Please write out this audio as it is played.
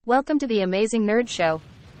Welcome to the Amazing Nerd Show.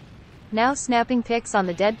 Now snapping pics on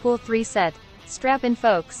the Deadpool 3 set. Strap in,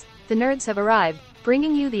 folks. The nerds have arrived,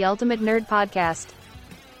 bringing you the ultimate nerd podcast.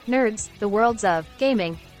 Nerds, the worlds of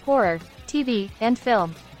gaming, horror, TV, and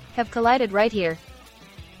film, have collided right here.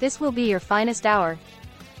 This will be your finest hour.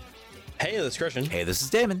 Hey, this is Christian. Hey, this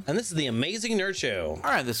is Damon. And this is the Amazing Nerd Show.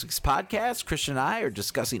 All right, this week's podcast, Christian and I are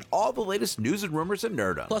discussing all the latest news and rumors in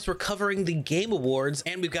nerdom. Plus, we're covering the Game Awards,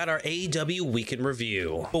 and we've got our AEW Week in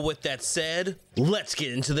Review. But with that said, let's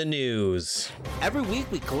get into the news. Every week,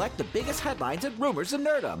 we collect the biggest headlines and rumors in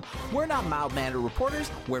nerdom. We're not mild-mannered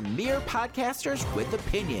reporters. We're mere podcasters with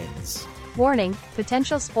opinions. Warning,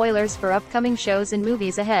 potential spoilers for upcoming shows and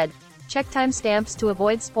movies ahead. Check timestamps to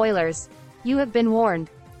avoid spoilers. You have been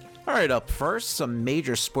warned. All right, up first, some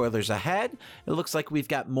major spoilers ahead. It looks like we've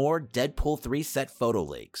got more Deadpool 3 set photo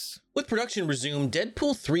leaks. With production resumed,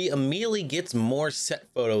 Deadpool 3 immediately gets more set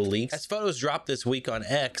photo leaks as photos dropped this week on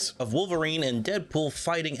X of Wolverine and Deadpool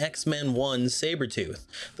fighting X-Men 1 Sabretooth.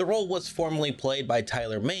 The role was formerly played by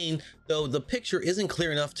Tyler Mane, though the picture isn't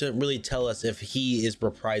clear enough to really tell us if he is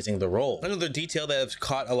reprising the role. Another detail that has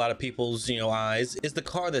caught a lot of people's eyes is the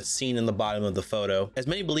car that's seen in the bottom of the photo, as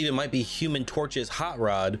many believe it might be Human Torch's hot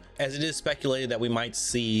rod, as it is speculated that we might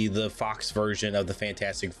see the Fox version of the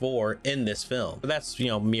Fantastic Four in this film. But that's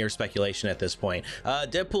mere speculation at this point.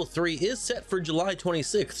 Deadpool 3 is set for July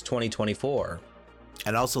 26th, 2024.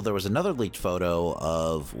 And also, there was another leaked photo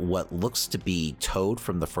of what looks to be Toad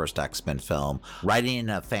from the first X-Men film, riding in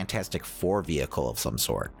a Fantastic Four vehicle of some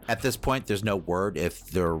sort. At this point, there's no word if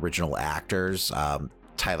the original actors,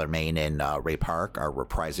 Tyler Mane and Ray Park, are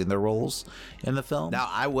reprising their roles in the film. Now,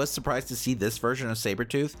 I was surprised to see this version of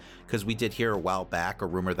Sabretooth, because we did hear a while back a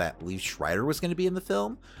rumor that Lee Schreider was going to be in the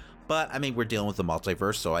film. But, I mean, we're dealing with the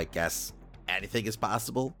multiverse, so I guess anything is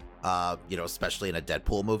possible, especially in a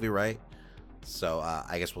Deadpool movie, right? So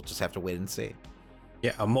I guess we'll just have to wait and see.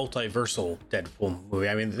 Yeah, a multiversal Deadpool movie.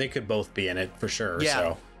 I mean, they could both be in it for sure. Yeah,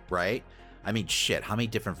 so. Right? I mean, shit, how many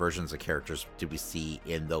different versions of characters did we see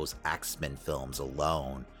in those X-Men films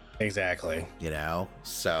alone? Exactly.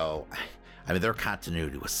 So, I mean, their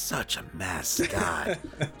continuity was such a mess. God,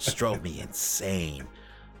 just drove me insane.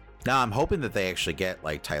 Now, I'm hoping that they actually get,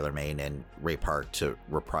 like, Tyler Mane and Ray Park to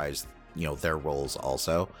reprise, their roles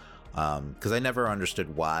also. Because I never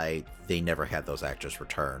understood why they never had those actors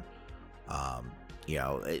return.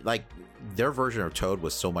 Like, their version of Toad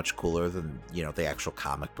was so much cooler than, the actual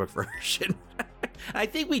comic book version. I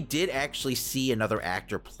think we did actually see another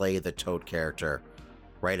actor play the Toad character,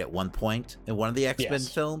 right, at one point in one of the X-Men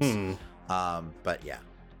films. Mm-hmm. But yeah.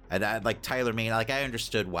 And I, like, Tyler Mane, like, I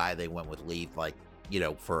understood why they went with Lee, like,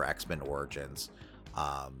 for X-Men Origins.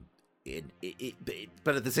 But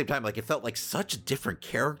at the same time, like, it felt like such a different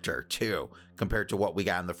character too compared to what we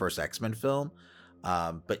got in the first X-Men film.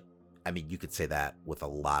 But I mean, you could say that with a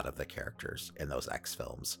lot of the characters in those X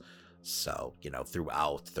films. So,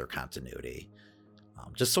 throughout their continuity,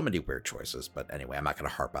 just so many weird choices. But anyway, I'm not going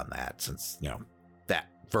to harp on that since, that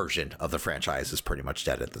version of the franchise is pretty much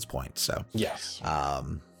dead at this point. So yes,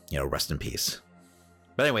 rest in peace.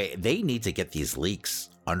 But anyway, they need to get these leaks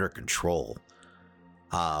under control.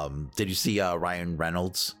 Did you see Ryan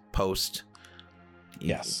Reynolds post?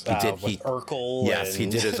 Yes, he did. With Urkel. Yes, he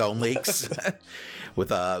did his own leaks with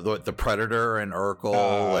the Predator and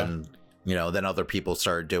Urkel, and then other people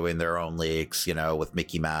started doing their own leaks, with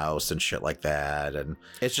Mickey Mouse and shit like that. And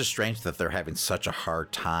it's just strange that they're having such a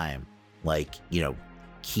hard time, like,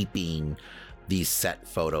 keeping these set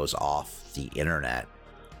photos off the internet.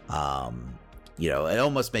 It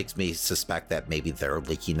almost makes me suspect that maybe they're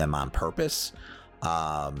leaking them on purpose.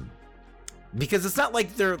 Because it's not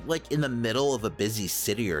like they're, like, in the middle of a busy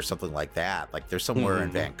city or something like that. Like, they're somewhere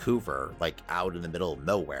in Vancouver, like, out in the middle of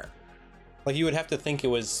nowhere. Like, you would have to think it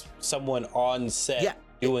was someone on set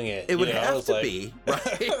doing it. It would have to be,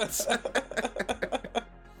 right?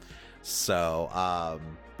 So,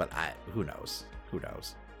 but who knows?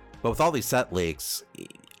 But with all these set leaks,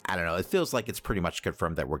 I don't know. It feels like it's pretty much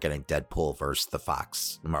confirmed that we're getting Deadpool versus the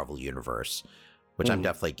Fox Marvel Universe, which I'm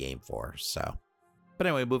definitely game for, so. But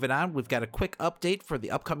anyway, moving on, we've got a quick update for the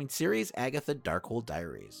upcoming series, Agatha Darkhold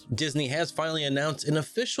Diaries. Disney has finally announced an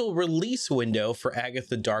official release window for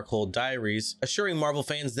Agatha Darkhold Diaries, assuring Marvel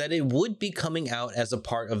fans that it would be coming out as a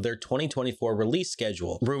part of their 2024 release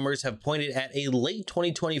schedule. Rumors have pointed at a late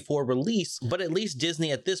 2024 release, but at least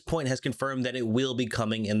Disney at this point has confirmed that it will be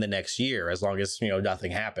coming in the next year, as long as,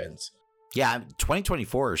 nothing happens. Yeah,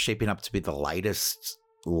 2024 is shaping up to be the lightest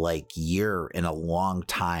year in a long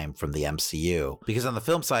time from the MCU, because on the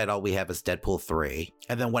film side all we have is Deadpool 3,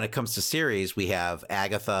 and then when it comes to series we have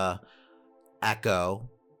Agatha,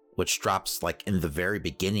 Echo, which drops like in the very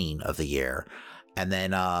beginning of the year. And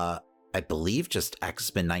then I believe just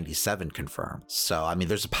X-Men 97 confirmed. So, I mean,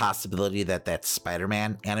 there's a possibility that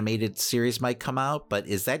Spider-Man animated series might come out, but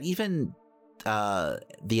is that even the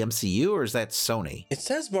MCU or is that Sony? It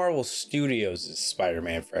says Marvel Studios'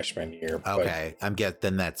 Spider-Man freshman year. Okay,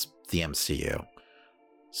 then that's the MCU.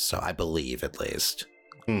 So I believe at least.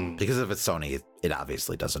 Because if it's Sony, it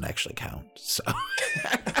obviously doesn't actually count. So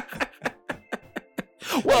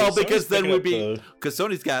well, because then would be because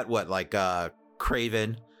Sony's got what, like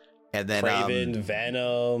Kraven, and then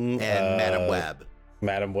Venom, and Madam Web.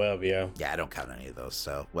 Madam Web, yeah. Yeah, I don't count any of those,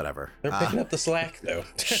 so whatever. They're picking up the slack, though.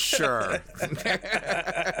 Sure.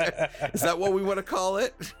 Is that what we want to call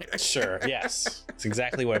it? Sure, yes. It's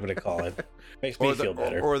exactly what I'm going to call it. Makes me feel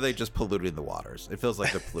better. Or are they just polluting the waters? It feels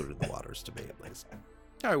like they're polluting the waters to me, at least.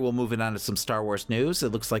 All right, well, moving on to some Star Wars news.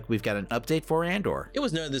 It looks like we've got an update for Andor. It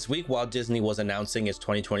was noted this week while Disney was announcing its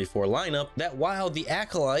 2024 lineup that while The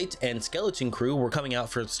Acolyte and Skeleton Crew were coming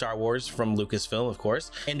out for Star Wars from Lucasfilm, of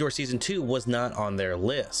course, Andor Season 2 was not on their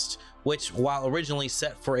list, which, while originally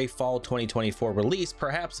set for a fall 2024 release,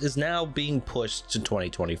 perhaps is now being pushed to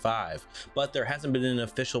 2025. But there hasn't been an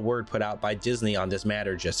official word put out by Disney on this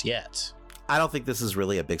matter just yet. I don't think this is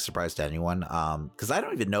really a big surprise to anyone, because I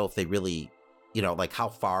don't even know if they really, like how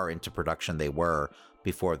far into production they were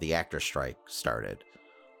before the actor strike started.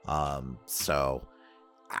 So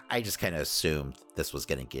I just kind of assumed this was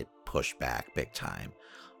going to get pushed back big time.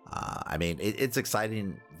 I mean, it's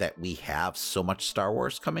exciting that we have so much Star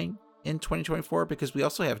Wars coming in 2024 because we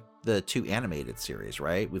also have the 2 animated series,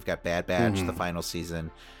 right? We've got Bad Batch, the final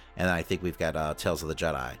season, and then I think we've got Tales of the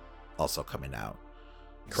Jedi also coming out.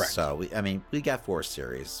 Correct. So, we got 4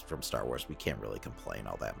 series from Star Wars. We can't really complain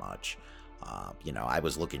all that much. I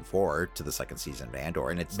was looking forward to the second season of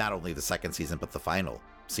Andor, and it's not only the second season, but the final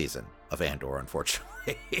season of Andor,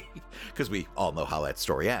 unfortunately, because we all know how that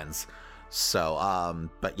story ends. So,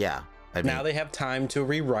 but yeah. Now they have time to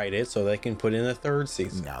rewrite it so they can put in a 3rd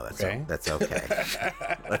season. No, that's okay.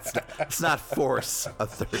 Let's not force a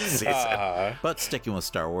 3rd season. But sticking with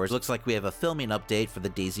Star Wars, looks like we have a filming update for the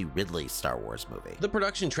Daisy Ridley Star Wars movie. The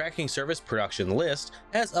production tracking service Production List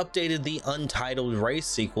has updated the untitled race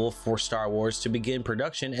sequel for Star Wars to begin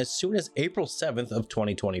production as soon as April 7th of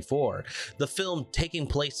 2024. The film, taking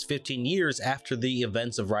place 15 years after the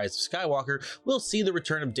events of Rise of Skywalker, will see the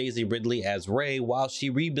return of Daisy Ridley as Rey while she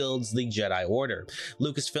rebuilds the Jedi Order.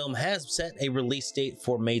 Lucasfilm has set a release date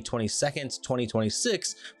for May 22nd,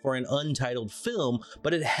 2026 for an untitled film,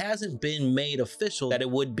 but it hasn't been made official that it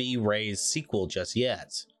would be Rey's sequel just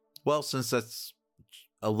yet. Well, since that's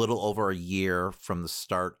a little over a year from the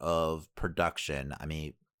start of production,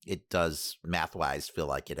 it does math-wise feel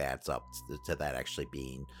like it adds up to that actually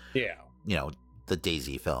being, the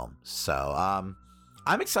Daisy film. So,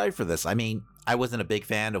 I'm excited for this. I wasn't a big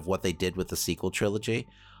fan of what they did with the sequel trilogy.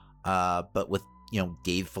 But with,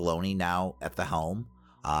 Dave Filoni now at the helm,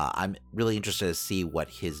 I'm really interested to see what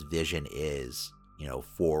his vision is,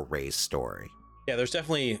 for Rey's story. Yeah, there's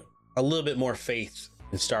definitely a little bit more faith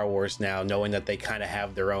in Star Wars now, knowing that they kind of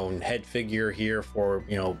have their own head figure here for,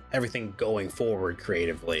 everything going forward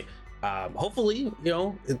creatively. Hopefully,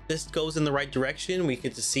 if this goes in the right direction, we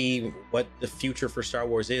get to see what the future for Star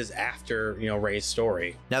Wars is after, Rey's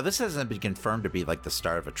story. Now, this hasn't been confirmed to be like the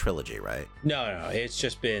start of a trilogy, right? No, it's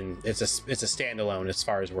just been, it's a standalone as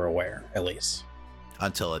far as we're aware, at least.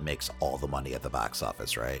 Until it makes all the money at the box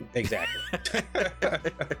office, right? Exactly.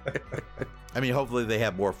 Hopefully they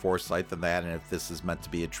have more foresight than that, and if this is meant to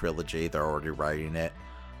be a trilogy, they're already writing it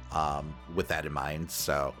with that in mind,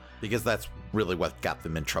 so... Because that's really what got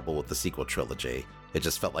them in trouble with the sequel trilogy. It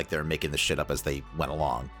just felt like they were making the shit up as they went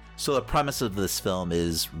along. So the premise of this film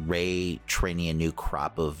is Rey training a new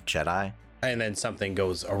crop of Jedi. And then something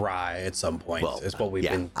goes awry at some point. Well, is what we've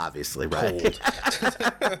been obviously told.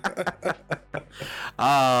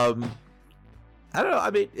 I don't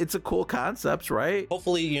know. It's a cool concept, right?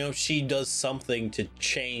 Hopefully, she does something to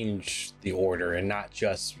change the order and not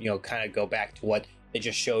just, kind of go back to what they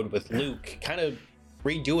just showed with Luke, kind of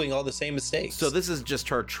redoing all the same mistakes. So this is just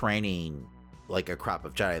her training like a crop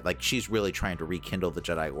of Jedi. Like she's really trying to rekindle the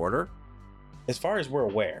Jedi Order? As far as we're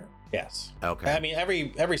aware, yes. Okay.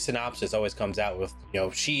 Every synopsis always comes out with,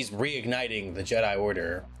 she's reigniting the Jedi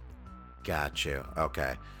Order. Got you.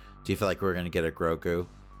 Okay. Do you feel like we're going to get a Grogu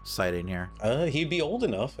sighting here? He'd be old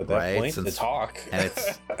enough at that point to talk. And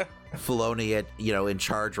it's Filoni in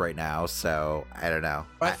charge right now, so I don't know.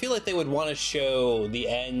 I feel like they would want to show the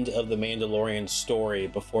end of the Mandalorian story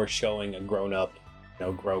before showing a grown-up,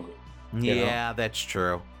 Grogu. Yeah, that's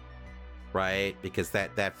true. Right? Because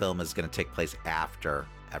that film is going to take place after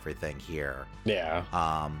everything here. Yeah.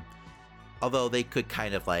 Although they could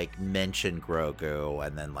kind of like mention Grogu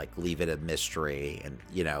and then like leave it a mystery, and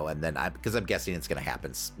and then because I'm guessing it's going to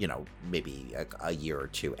happen, maybe a year or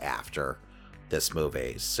two after this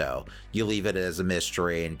movie. So you leave it as a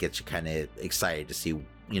mystery and get you kind of excited to see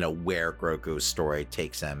where Grogu's story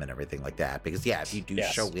takes him and everything like that. Because if you do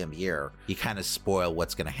show him here, you kind of spoil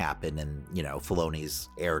what's going to happen in Filoni's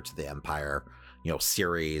Heir to the Empire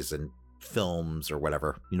series and films or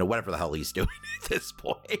whatever the hell he's doing at this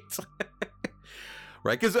point.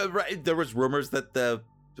 Right, because there was rumors that the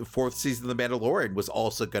fourth season of The Mandalorian was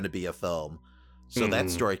also going to be a film, so that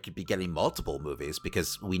story could be getting multiple movies,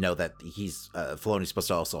 because we know that Filoni's supposed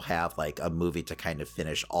to also have like a movie to kind of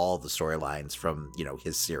finish all the storylines from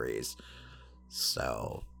his series.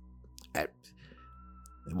 So it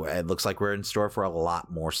looks like we're in store for a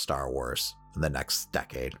lot more Star Wars in the next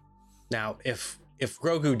decade. Now, if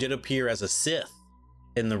Grogu did appear as a Sith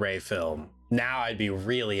in the Rey film, now I'd be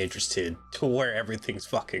really interested to where everything's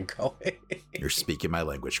fucking going. You're speaking my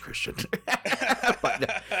language, Christian.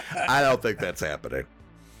 But I don't think that's happening.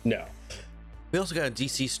 No. We also got a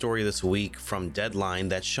DC story this week from Deadline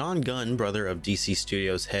that Sean Gunn, brother of DC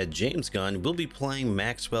Studios head James Gunn, will be playing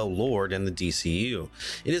Maxwell Lord in the DCU.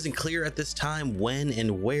 It isn't clear at this time when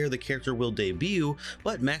and where the character will debut,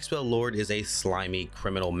 but Maxwell Lord is a slimy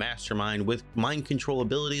criminal mastermind with mind control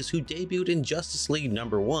abilities who debuted in Justice League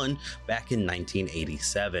 #1 back in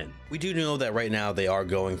 1987. We do know that right now they are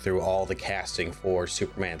going through all the casting for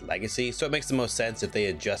Superman Legacy, so it makes the most sense if they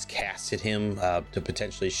had just casted him to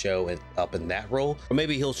potentially show it up in that role, or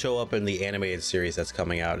maybe he'll show up in the animated series that's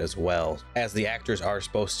coming out as well, as the actors are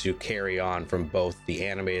supposed to carry on from both the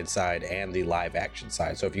animated side and the live action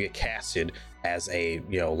side. So if you get casted as a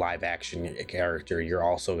live action character, you're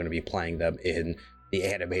also going to be playing them in the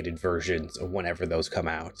animated versions whenever those come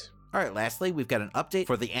out. All right, lastly, we've got an update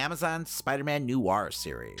for the Amazon Spider-Man Noir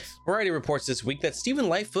series. Variety reports this week that Stephen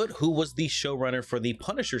Lightfoot, who was the showrunner for the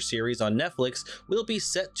Punisher series on Netflix, will be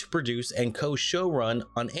set to produce and co-showrun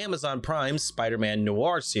on Amazon Prime's Spider-Man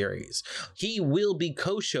Noir series. He will be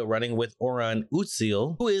co-showrunning with Oren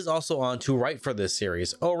Uziel, who is also on to write for this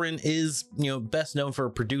series. Oren is, best known for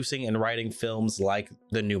producing and writing films like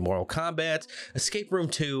the new Mortal Kombat, Escape Room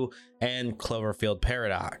 2, and Cloverfield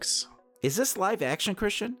Paradox. Is this live action,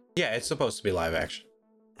 Christian? Yeah, it's supposed to be live action.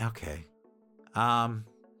 Okay. I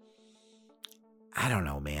don't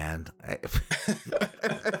know, man.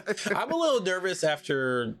 I'm a little nervous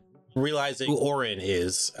after realizing who Oren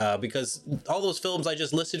is, because all those films I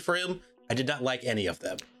just listed for him, I did not like any of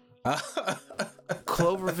them.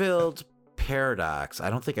 Cloverfield Paradox.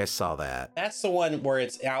 I don't think I saw that. That's the one where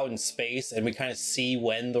it's out in space and we kind of see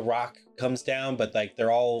when the rock comes down, but like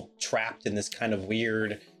they're all trapped in this kind of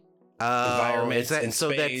weird environment in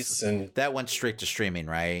space. And that went straight to streaming,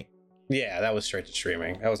 right? Yeah, that was straight to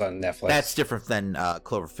streaming. That was on Netflix. That's different than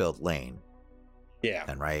Cloverfield Lane. Yeah.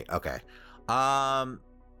 Then, right? Okay.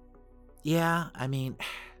 Yeah, I mean,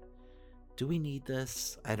 do we need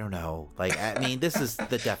this? I don't know. Like, I mean, this is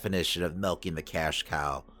the definition of milking the cash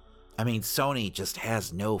cow. I mean, Sony just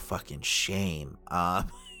has no fucking shame.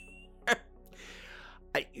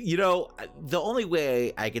 The only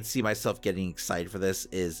way I could see myself getting excited for this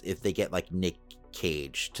is if they get like Nick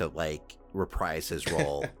Cage to like reprise his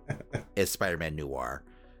role as Spider-Man Noir.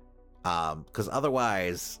 Because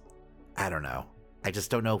otherwise, I don't know. I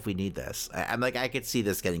just don't know if we need this. I'm like, I could see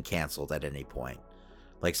this getting canceled at any point.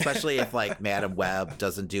 Like, especially if like Madam Web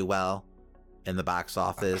doesn't do well in the box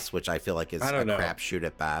office, which I feel like is a crapshoot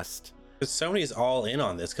at best. But Sony's all in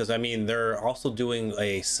on this because I mean they're also doing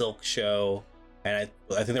a Silk show. And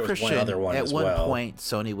I think there was Christian, one other one as well. At one point,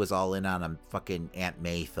 Sony was all in on a fucking Aunt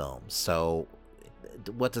May film. So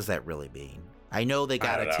what does that really mean? I know they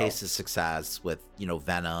got a taste of success with,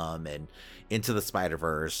 Venom and Into the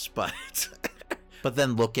Spider-Verse, but but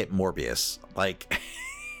then look at Morbius. Like,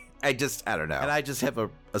 I don't know. And I just have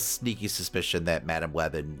a sneaky suspicion that Madam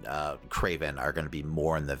Web and Craven are going to be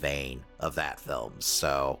more in the vein of that film.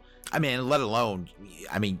 So, I mean, let alone,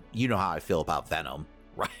 you know how I feel about Venom,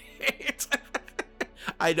 right?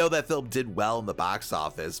 I know that film did well in the box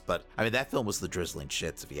office, but I mean, that film was the drizzling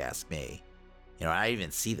shits, if you ask me. I didn't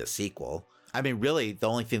even see the sequel. I mean, really, the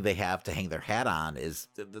only thing they have to hang their hat on is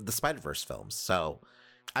the Spider-Verse films. So,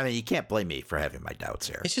 I mean, you can't blame me for having my doubts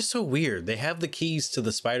here. It's just so weird. They have the keys to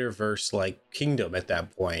the Spider-Verse, like, kingdom at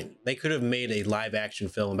that point. They could have made a live-action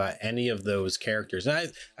film about any of those characters.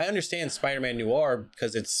 And I understand Spider-Man Noir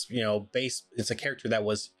because it's, it's a character that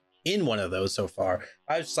was in one of those so far.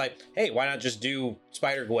 I was just like, hey, why not just do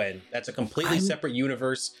Spider-Gwen? That's a completely separate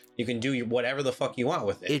universe. You can do whatever the fuck you want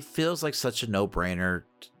with it. It feels like such a no-brainer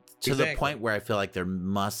To the point where I feel like there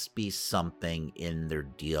must be something in their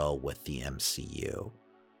deal with the MCU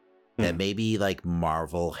that maybe like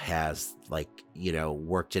Marvel has like,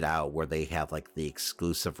 worked it out where they have like the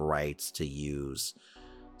exclusive rights to use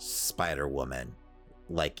Spider-Woman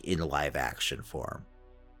like in live action form.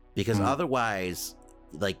 Because otherwise,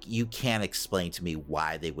 like, you can't explain to me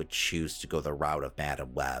why they would choose to go the route of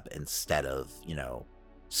Madam Web instead of,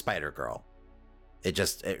 Spider-Girl. It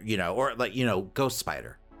just, or like, Ghost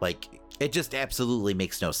Spider. Like, it just absolutely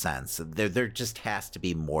makes no sense. There just has to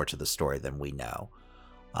be more to the story than we know.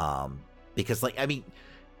 Because, like, I mean,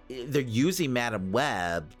 they're using Madam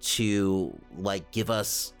Web to, like, give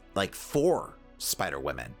us, like, 4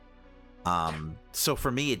 Spider-Women. So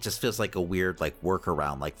for me, it just feels like a weird, like,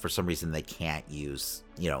 workaround. Like, for some reason, they can't use,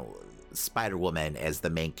 Spider-Woman as the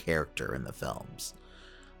main character in the films.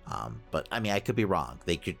 But, I mean, I could be wrong.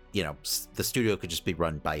 They could, the studio could just be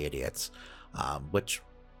run by idiots, which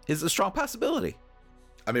is a strong possibility.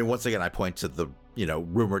 I mean, once again, I point to the,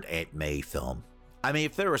 rumored Aunt May film. I mean,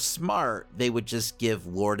 if they were smart, they would just give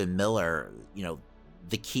Lord and Miller,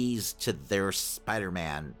 the keys to their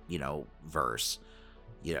Spider-Man, verse.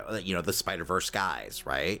 The Spider-Verse guys,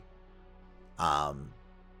 right?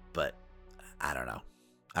 But I don't know.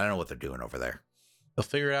 I don't know what they're doing over there. They'll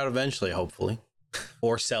figure it out eventually, hopefully.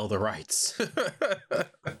 Or sell the rights.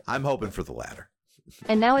 I'm hoping for the latter.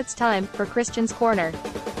 And now it's time for Christian's Corner.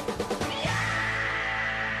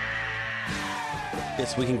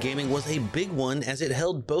 This Week in Gaming was a big one as it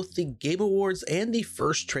held both the Game Awards and the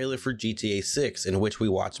first trailer for GTA 6, in which we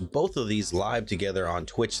watched both of these live together on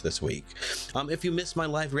Twitch this week. If you missed my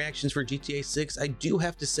live reactions for GTA 6, I do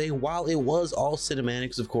have to say, while it was all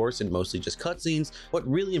cinematics, of course, and mostly just cutscenes, what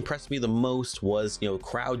really impressed me the most was,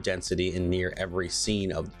 crowd density in near every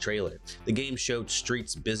scene of the trailer. The game showed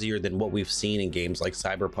streets busier than what we've seen in games like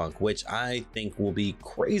Cyberpunk, which I think will be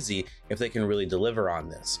crazy if they can really deliver on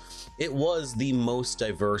this. It was the most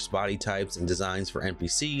diverse body types and designs for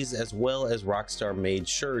NPCs, as well as Rockstar made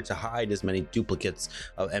sure to hide as many duplicates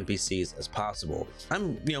of NPCs as possible.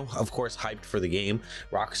 I'm, of course, hyped for the game.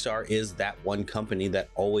 Rockstar is that one company that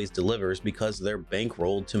always delivers because they're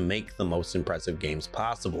bankrolled to make the most impressive games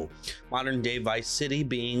possible. Modern day Vice City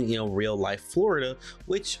being, real life Florida,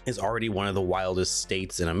 which is already one of the wildest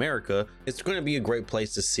states in America, it's going to be a great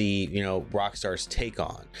place to see, Rockstar's take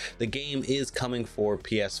on. The game is coming for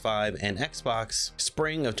PS5 and Xbox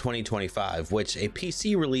spring of 2025, which a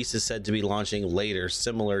PC release is said to be launching later,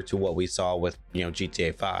 similar to what we saw with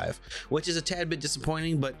GTA 5, which is a tad bit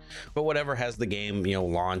disappointing, but whatever has the game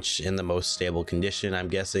launch in the most stable condition, I'm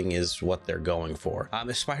guessing is what they're going for.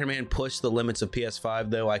 If Spider-Man pushed the limits of PS5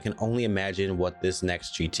 though, I can only imagine what this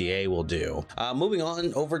next GTA will do. Moving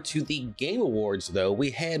on over to the Game Awards though,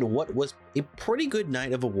 we had what was a pretty good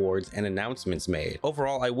night of awards and announcements made.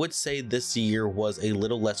 Overall, I would say this year was a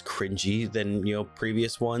little less cringy than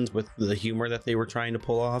previous ones with the humor that they were trying to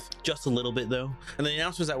pull off, just a little bit though. And the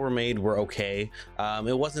announcements that were made were okay.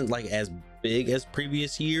 It wasn't like as big as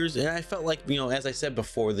previous years, and I felt like, as I said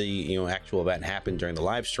before the actual event happened during the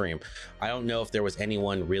live stream, I don't know if there was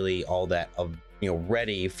anyone really all that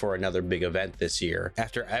ready for another big event this year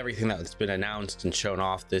after everything that's been announced and shown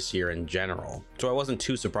off this year in general. So I wasn't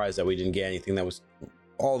too surprised that we didn't get anything that was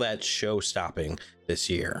all that show stopping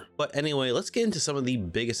this year. But anyway, let's get into some of the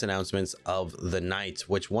biggest announcements of the night,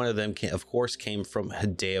 which one of them of course came from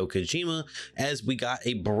Hideo Kojima, as we got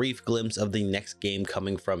a brief glimpse of the next game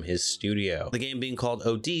coming from his studio. The game being called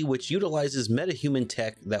OD, which utilizes metahuman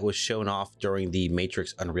tech that was shown off during the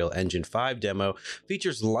Matrix Unreal Engine 5 demo,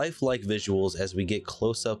 features lifelike visuals as we get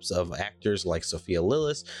close-ups of actors like Sophia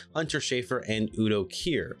Lillis, Hunter Schafer, and Udo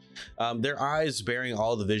Kier. Their eyes bearing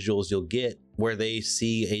all the visuals you'll get, where they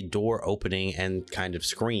see a door opening and kind of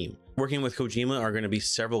scream. Working with Kojima are going to be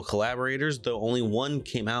several collaborators, though only one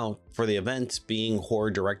came out for the event, being horror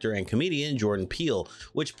director and comedian Jordan Peele,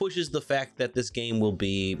 which pushes the fact that this game will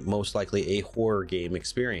be most likely a horror game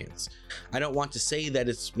experience. I don't want to say that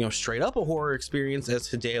it's straight up a horror experience, as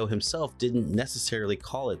Hideo himself didn't necessarily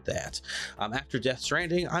call it that. After Death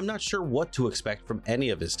Stranding, I'm not sure what to expect from any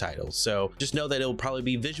of his titles, so just know that it'll probably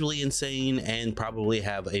be visually insane and probably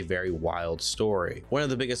have a very wild story. One of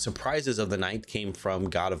the biggest surprises of the night came from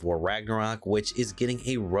God of War Ragnarok, which is getting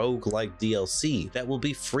a roguelike DLC that will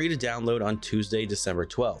be free to download on Tuesday, December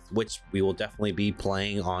 12th, which we will definitely be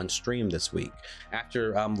playing on stream this week.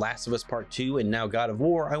 After Last of Us Part 2 and now God of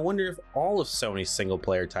War, I wonder if all of Sony's single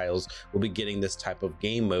player titles will be getting this type of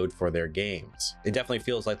game mode for their games. It definitely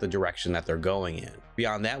feels like the direction that they're going in.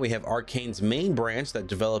 Beyond that, we have Arcane's main branch that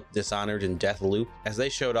developed Dishonored and Deathloop, as they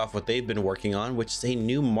showed off what they've been working on, which is a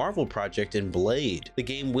new Marvel project in Blade. The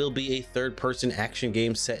game will be a third-person action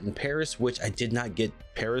game set in Paris, which I did not get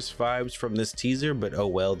Paris vibes from this teaser, but oh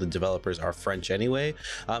well, the developers are French anyway.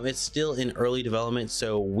 It's still in early development,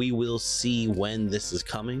 so we will see when this is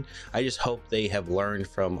coming. I just hope they have learned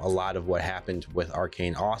from a lot of what happened with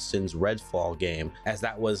Arcane Austin's Redfall game, as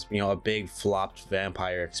that was, a big flopped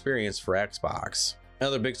vampire experience for Xbox.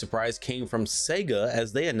 Another big surprise came from Sega,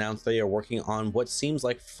 as they announced they are working on what seems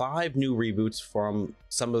like 5 new reboots from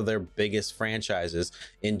some of their biggest franchises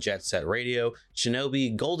in Jet Set Radio,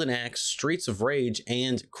 Shinobi, Golden Axe, Streets of Rage,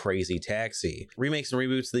 and Crazy Taxi. Remakes and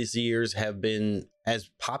reboots these years have been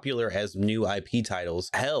as popular as new IP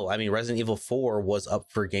titles. Hell, I mean, Resident Evil 4 was up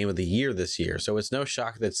for Game of the Year this year, so it's no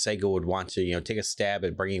shock that Sega would want to, take a stab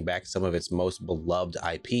at bringing back some of its most beloved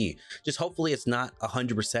IP. Just hopefully it's not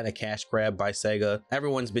 100% a cash grab by Sega.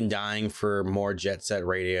 Everyone's been dying for more Jet Set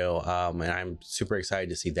Radio, and I'm super excited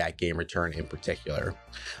to see that game return in particular.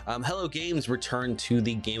 Hello Games returned to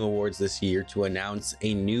the Game Awards this year to announce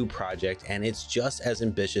a new project, and it's just as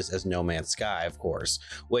ambitious as No Man's Sky, of course,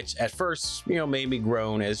 which at first, made me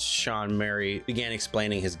groan as Sean Murray began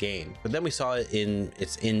explaining his game. But then we saw it in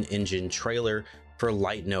its in-engine trailer for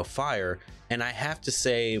Light No Fire, and I have to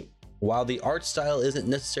say, while the art style isn't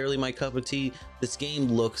necessarily my cup of tea, this game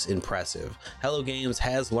looks impressive. Hello Games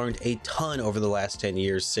has learned a ton over the last 10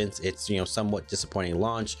 years since its, somewhat disappointing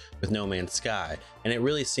launch with No Man's Sky, and it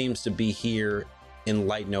really seems to be here in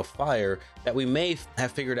Light No Fire that we may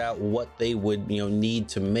have figured out what they would need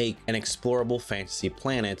to make an explorable fantasy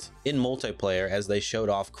planet in multiplayer, as they showed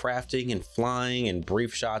off crafting and flying and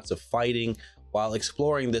brief shots of fighting while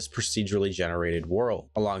exploring this procedurally generated world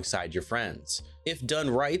alongside your friends. If done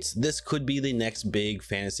right, this could be the next big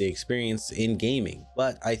fantasy experience in gaming,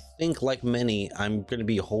 but I think, like many, I'm going to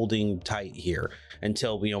be holding tight here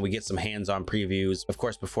until we get some hands-on previews, of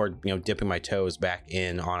course, before dipping my toes back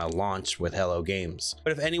in on a launch with Hello Games.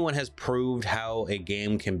 But if anyone has proved how a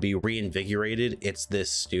game can be reinvigorated, it's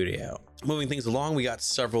this studio. Moving things along, we got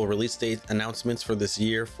several release date announcements for this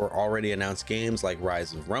year for already announced games like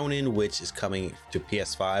Rise of Ronin, which is coming to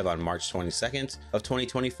PS5 on March 22nd of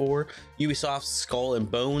 2024. Ubisoft's Skull and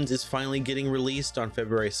Bones is finally getting released on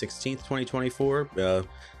February 16th, 2024.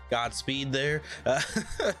 Godspeed there.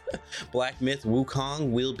 Black Myth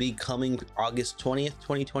Wukong will be coming August 20th,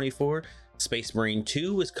 2024. Space Marine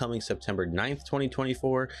 2 is coming September 9th,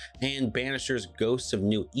 2024, and Banisher's Ghosts of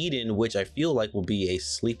New Eden, which I feel like will be a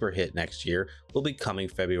sleeper hit next year, will be coming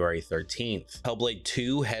February 13th. Hellblade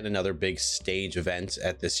 2 had another big stage event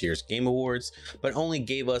at this year's Game Awards, but only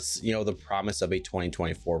gave us, the promise of a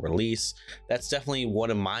 2024 release. That's definitely one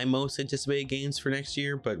of my most anticipated games for next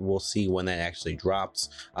year, but we'll see when that actually drops.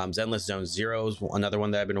 Zenless Zone Zero is another one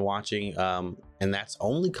that I've been watching, and that's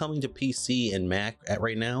only coming to PC and Mac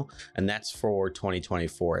right now, and that's for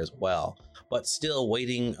 2024 as well. But still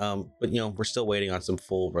waiting, we're still waiting on some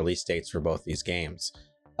full release dates for both these games.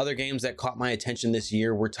 Other games that caught my attention this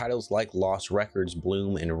year were titles like Lost Records,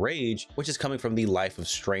 Bloom, and Rage, which is coming from the Life of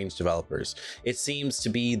Strange developers. It seems to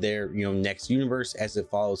be their next universe, as it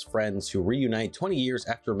follows friends who reunite 20 years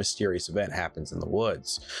after a mysterious event happens in the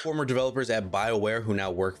woods. Former developers at BioWare, who now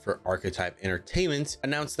work for Archetype Entertainment,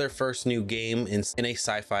 announced their first new game in a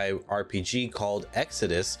sci-fi RPG called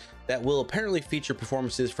Exodus that will apparently feature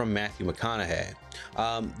performances from Matthew McConaughey.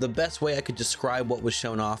 The best way I could describe what was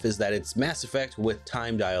shown off is that it's Mass Effect with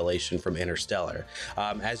time dilation from Interstellar,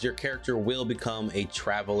 as your character will become a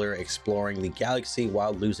traveler exploring the galaxy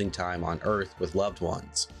while losing time on Earth with loved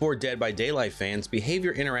ones. For Dead by Daylight fans,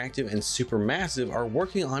 Behavior Interactive and Supermassive are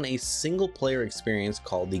working on a single-player experience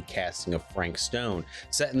called The Casting of Frank Stone,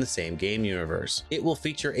 set in the same game universe. It will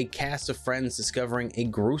feature a cast of friends discovering a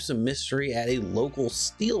gruesome mystery at a local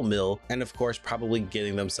steel mill, and of course probably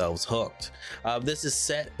getting themselves hooked. This is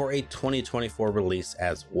set for a 2024 release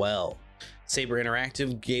as well. Saber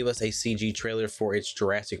Interactive gave us a CG trailer for its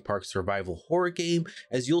Jurassic Park survival horror game,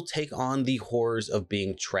 as you'll take on the horrors of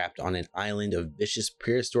being trapped on an island of vicious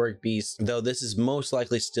prehistoric beasts, though this is most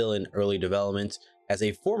likely still in early development, as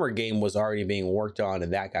a former game was already being worked on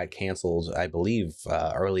and that got canceled, I believe,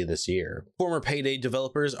 early this year. Former Payday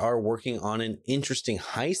developers are working on an interesting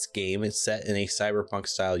heist game. It's set in a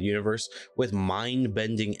cyberpunk-style universe with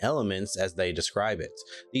mind-bending elements, as they describe it.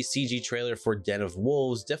 The CG trailer for Den of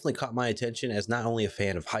Wolves definitely caught my attention, as not only a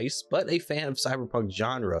fan of heists, but a fan of cyberpunk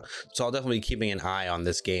genre, so I'll definitely be keeping an eye on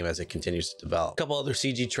this game as it continues to develop. A couple other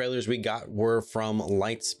CG trailers we got were from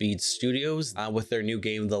Lightspeed Studios with their new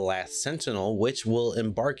game The Last Sentinel, which will will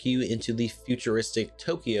embark you into the futuristic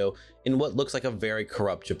Tokyo in what looks like a very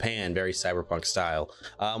corrupt Japan, very cyberpunk style.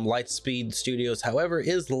 Lightspeed Studios, however,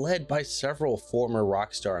 is led by several former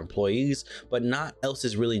Rockstar employees, but not else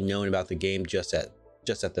is really known about the game just at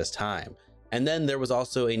this time. And then there was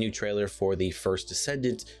also a new trailer for the First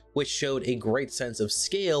Descendant, which showed a great sense of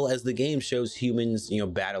scale as the game shows humans,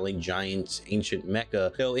 battling giant ancient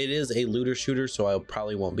mecha. So it is a looter shooter, so I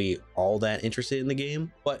probably won't be all that interested in the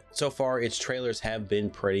game. But so far, its trailers have been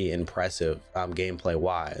pretty impressive gameplay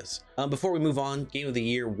wise. Before we move on, Game of the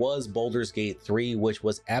Year was Baldur's Gate 3, which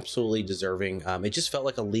was absolutely deserving. It just felt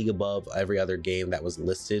like a league above every other game that was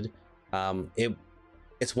listed.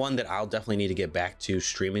 It's one that I'll definitely need to get back to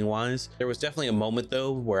streaming wise. There was definitely a moment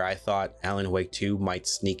though where I thought Alan Wake 2 might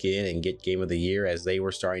sneak in and get Game of the Year as they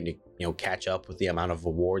were starting to catch up with the amount of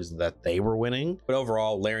awards that they were winning. But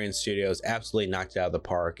overall, Larian Studios absolutely knocked it out of the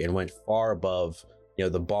park and went far above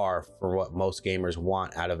the bar for what most gamers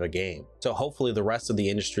want out of a game. So hopefully the rest of the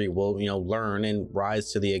industry will learn and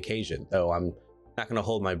rise to the occasion. Though I'm not going to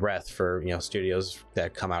hold my breath for studios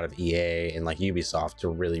that come out of EA and like Ubisoft to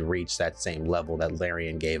really reach that same level that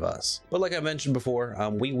Larian gave us. But like I mentioned before,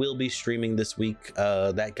 we will be streaming this week.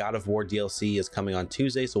 That God of War DLC is coming on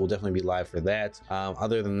Tuesday, so we'll definitely be live for that.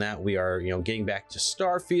 Other than that, we are getting back to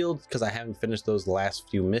Starfield because I haven't finished those last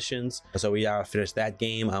few missions, so we gotta finish that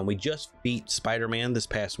game. We just beat Spider-Man this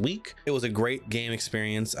past week. It was a great game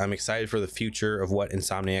experience. I'm excited for the future of what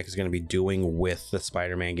Insomniac is going to be doing with the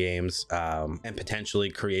Spider-Man games, and potentially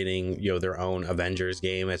creating their own Avengers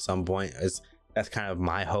game at some point. That's kind of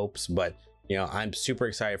my hopes, but I'm super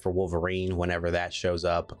excited for Wolverine whenever that shows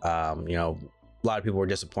up. A lot of people were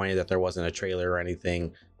disappointed that there wasn't a trailer or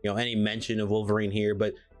anything, any mention of Wolverine here,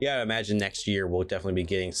 but yeah, I imagine next year we'll definitely be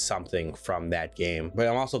getting something from that game. But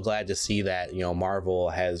I'm also glad to see that Marvel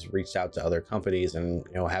has reached out to other companies and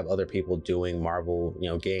have other people doing Marvel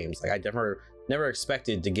games. Like I never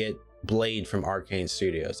expected to get Blade from Arcane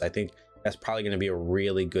Studios. I think that's probably going to be a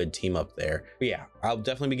really good team up there. But yeah, I'll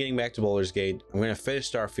definitely be getting back to Baldur's Gate. I'm going to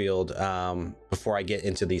finish Starfield before I get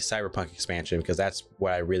into the Cyberpunk expansion, because that's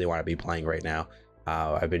what I really want to be playing right now.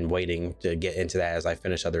 I've been waiting to get into that as I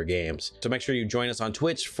finish other games. So make sure you join us on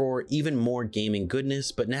Twitch for even more gaming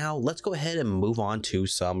goodness. But now let's go ahead and move on to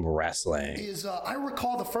some wrestling. I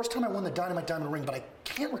recall the first time I won the Dynamite Diamond Ring, but I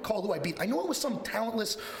can't recall who I beat. I know it was some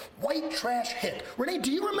talentless white trash hit. Renee, do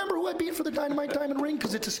you remember who I beat for the Dynamite Diamond Ring?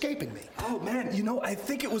 Because it's escaping me. Oh man, I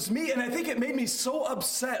think it was me, and I think it made me so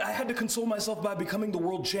upset I had to console myself by becoming the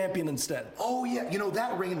world champion instead. Oh yeah,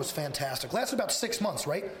 that reign was fantastic. Lasted about 6 months,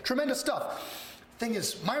 right? Tremendous stuff. Thing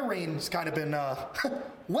is, my reign's kind of been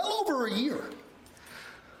well over a year.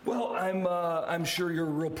 Well, I'm sure you're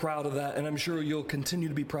real proud of that, and I'm sure you'll continue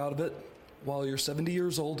to be proud of it while you're 70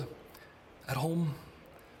 years old, at home,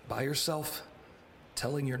 by yourself,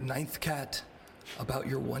 telling your ninth cat about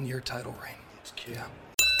your 1-year title reign. It's cute. Yeah.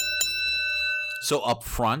 So up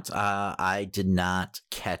front, I did not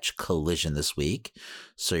catch Collision this week,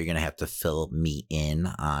 so you're going to have to fill me in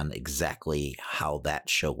on exactly how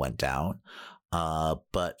that show went down.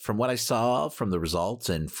 But from what I saw from the results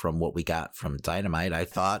and from what we got from Dynamite, I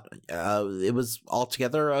thought it was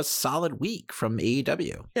altogether a solid week from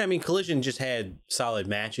AEW. Yeah, I mean, Collision just had solid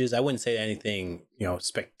matches. I wouldn't say anything,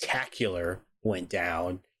 spectacular went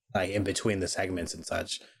down, like in between the segments and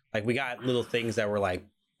such. Like we got little things that were like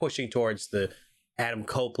pushing towards the Adam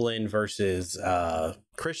Copeland versus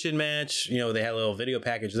Christian match. They had a little video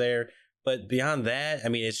package there. But beyond that, I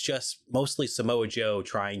mean, it's just mostly Samoa Joe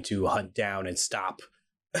trying to hunt down and stop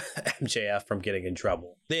MJF from getting in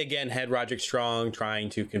trouble. They again had Roderick Strong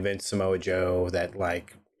trying to convince Samoa Joe that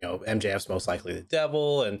MJF's most likely the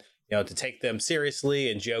devil and to take them seriously,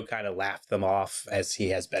 and Joe kind of laughed them off as he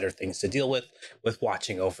has better things to deal with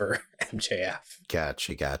watching over MJF.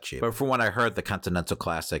 Gotcha. But from what I heard, the Continental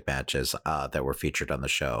Classic matches that were featured on the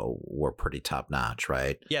show were pretty top notch,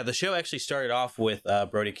 right? Yeah, the show actually started off with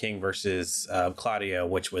Brody King versus Claudio,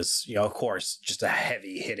 which was, of course, just a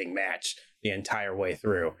heavy hitting match the entire way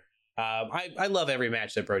through. I love every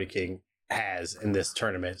match that Brody King has in this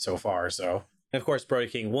tournament so far, so... And of course, Brody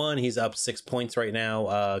King won. He's up 6 points right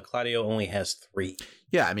now. Claudio only has 3.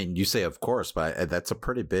 Yeah, I mean, you say of course, but that's a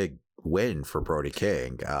pretty big win for Brody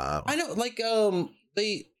King. I know,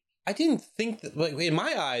 I didn't think that, in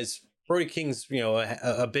my eyes, Brody King's,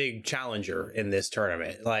 a big challenger in this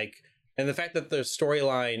tournament. And the fact that the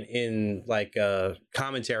storyline in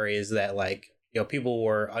commentary is that people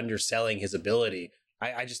were underselling his ability.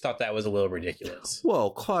 I just thought that was a little ridiculous.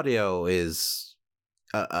 Well, Claudio is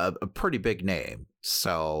a pretty big name.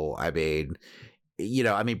 So, I mean,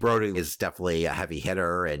 I mean, Brody is definitely a heavy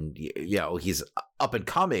hitter and, he's up and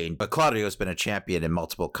coming, but Claudio's been a champion in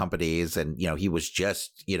multiple companies. And, he was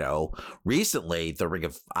just, recently the Ring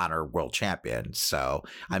of Honor world champion. So,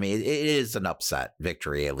 I mean, it is an upset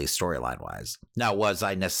victory, at least storyline wise. Now, was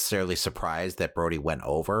I necessarily surprised that Brody went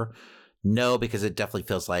over? No, because it definitely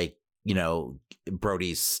feels like,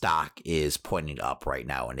 Brody's stock is pointing up right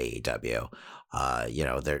now in AEW.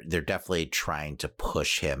 They're definitely trying to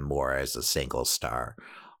push him more as a single star.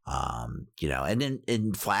 And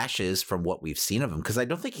in flashes from what we've seen of him, because I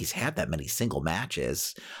don't think he's had that many single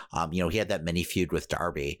matches. He had that mini feud with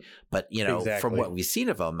Darby, but from what we've seen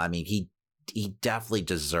of him, I mean, he definitely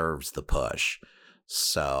deserves the push.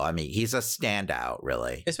 So, I mean, he's a standout,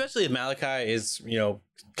 really. Especially if Malachi is,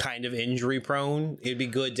 kind of injury prone. It'd be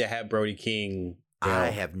good to have Brody King. I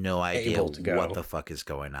have no idea what the fuck is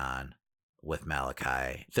going on with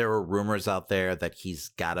Malachi. There were rumors out there that he's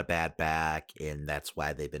got a bad back, and that's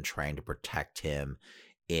why they've been trying to protect him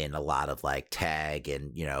in a lot of like tag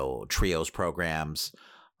and, trios programs.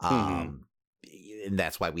 And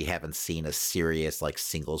that's why we haven't seen a serious like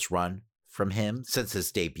singles run from him since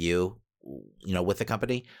his debut, with the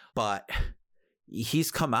company. But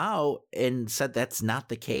he's come out and said that's not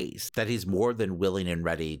the case, that he's more than willing and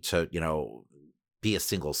ready to, be a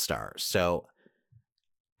single star. So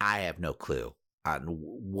I have no clue on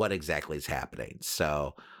what exactly is happening.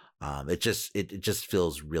 So it just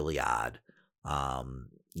feels really odd.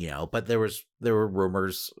 But there were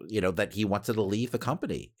rumors, that he wanted to leave the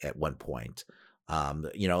company at one point, a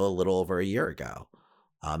little over a year ago.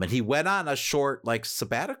 And he went on a short like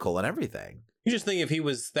sabbatical and everything. You just think if he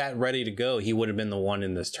was that ready to go, he would have been the one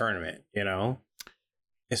in this tournament,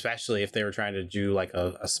 especially if they were trying to do like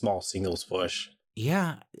a small singles push.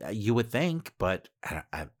 Yeah, you would think, but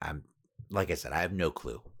I'm like I said, I have no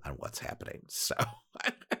clue on what's happening. So,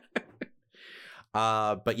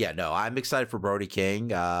 but yeah, no, I'm excited for Brody King.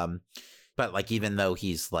 But like, even though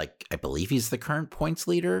he's like, I believe he's the current points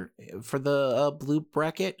leader for the blue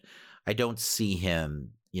bracket, I don't see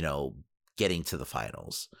him, getting to the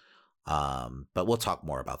finals. But we'll talk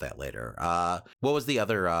more about that later. What was the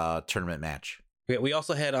other tournament match? We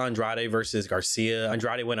also had Andrade versus Garcia.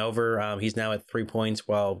 Andrade went over. He's now at 3 points,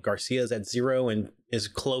 while Garcia's at 0 and is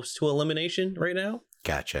close to elimination right now.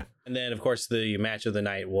 Gotcha. And then, of course, the match of the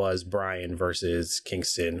night was Bryan versus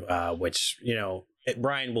Kingston, which,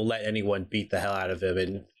 Bryan will let anyone beat the hell out of him.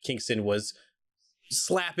 And Kingston was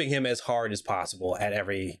slapping him as hard as possible at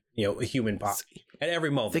every, at every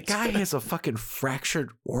moment. The guy has a fucking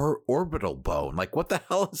fractured orbital bone. Like, what the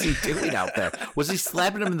hell is he doing out there? Was he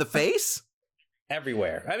slapping him in the face?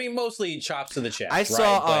 Everywhere. I mean, mostly chops to the chest. I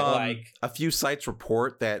saw a few sites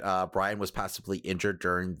report that Bryan was possibly injured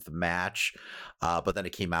during the match, but then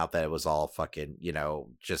it came out that it was all fucking,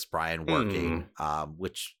 just Bryan working,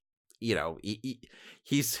 which,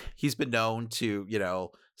 he's been known to,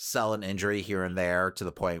 sell an injury here and there to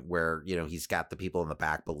the point where, he's got the people in the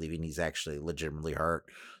back believing he's actually legitimately hurt.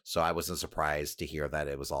 So I wasn't surprised to hear that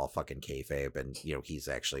it was all fucking kayfabe and, he's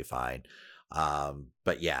actually fine.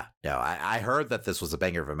 But yeah, no, I heard that this was a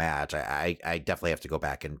banger of a match. I definitely have to go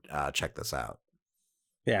back and check this out.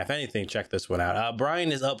 Yeah, if anything, check this one out.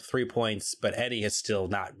 Bryan is up 3 points, but Eddie has still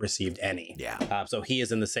not received any. Yeah. So he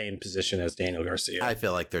is in the same position as Daniel Garcia. I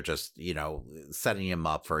feel like they're just, setting him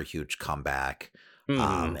up for a huge comeback.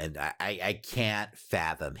 And I can't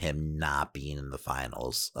fathom him not being in the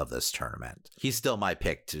finals of this tournament. He's still my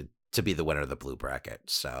pick to be the winner of the blue bracket.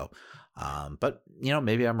 So, but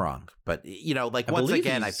maybe I'm wrong, but once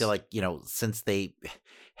again, I feel like, since they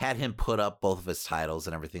had him put up both of his titles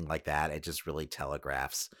and everything like that, it just really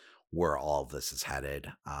telegraphs where all of this is headed.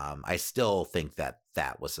 I still think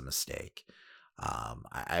that was a mistake.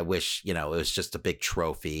 I wish, it was just a big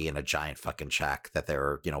trophy and a giant fucking check that they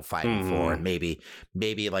were, fighting for, and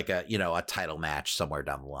maybe like a title match somewhere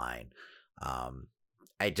down the line.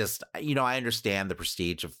 I just, I understand the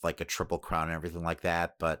prestige of like a triple crown and everything like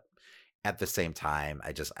that, but at the same time,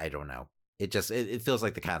 I don't know. It feels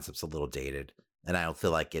like the concept's a little dated, and I don't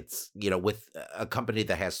feel like it's, with a company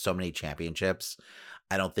that has so many championships,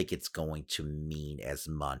 I don't think it's going to mean as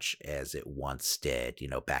much as it once did,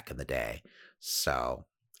 back in the day. So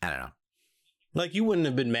I don't know. Like, you wouldn't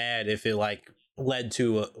have been mad if it like led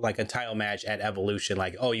to a title match at Evolution,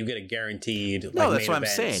 like, oh, you get a guaranteed. No, that's what I'm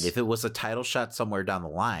saying. If it was a title shot somewhere down the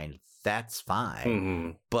line, that's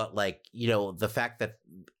fine. But like, the fact that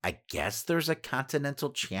I guess there's a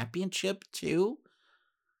Continental Championship too.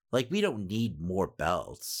 Like, we don't need more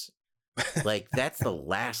belts. Like, that's the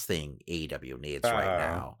last thing AEW needs right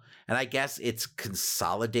now. And I guess it's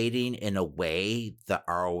consolidating in a way the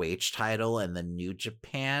ROH title and the New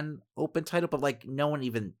Japan Open title, but like no one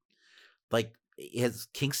even like has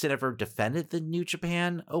Kingston ever defended the New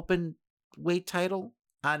Japan Open weight title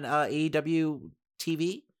on AEW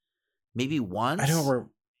TV? Maybe once. I don't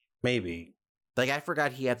maybe. Like, I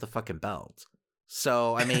forgot he had the fucking belt.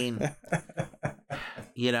 So I mean,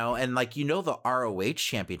 and like the ROH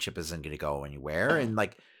championship isn't going to go anywhere, and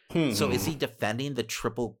like. So is he defending the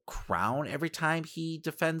Triple Crown every time he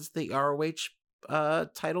defends the ROH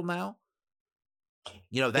title now?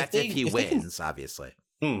 That's if he wins, obviously.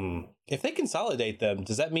 If they consolidate them,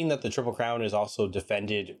 does that mean that the Triple Crown is also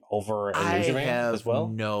defended over in New Japan as well? I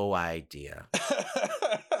have no idea.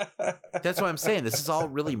 That's what I'm saying. This is all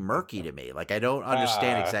really murky to me. Like, I don't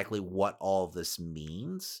understand exactly what all of this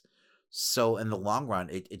means. So in the long run,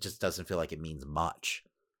 it just doesn't feel like it means much,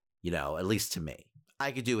 at least to me.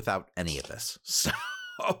 I could do without any of this. So,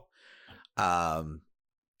 but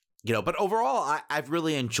overall, I've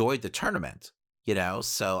really enjoyed the tournament,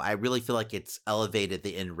 so I really feel like it's elevated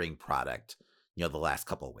the in-ring product, the last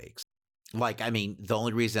couple of weeks. Like, I mean, the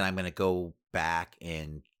only reason I'm going to go back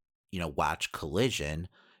and, watch Collision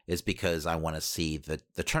is because I want to see the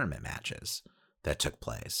tournament matches that took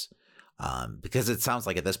place. Because it sounds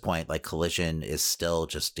like at this point, like Collision is still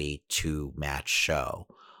just a 2-match show.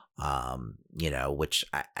 Which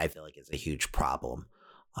I feel like is a huge problem.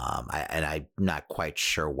 I'm not quite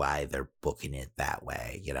sure why they're booking it that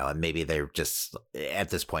way, and maybe they're just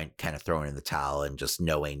at this point kind of throwing in the towel and just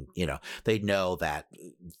knowing, they know that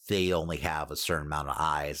they only have a certain amount of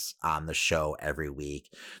eyes on the show every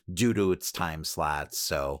week due to its time slots.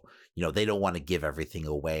 So, they don't want to give everything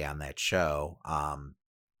away on that show.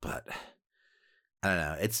 But I don't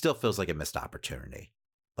know. It still feels like a missed opportunity.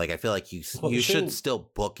 Like, I feel like you should still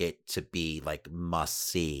book it to be like must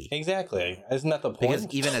see. Exactly. Isn't that the point? Because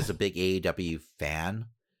even as a big AEW fan,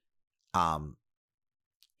 I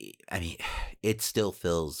mean, it still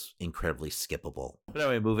feels incredibly skippable. But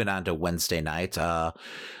anyway, moving on to Wednesday night,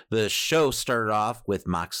 the show started off with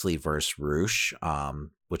Moxley versus Roosh,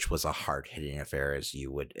 which was a hard-hitting affair as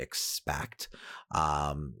you would expect.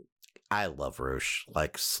 I love Roosh.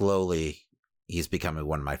 Like, slowly, he's becoming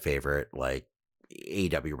one of my favorite, like,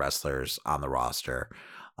 AEW wrestlers on the roster.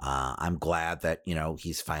 I'm glad that,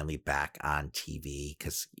 he's finally back on TV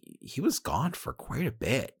because he was gone for quite a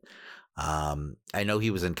bit. I know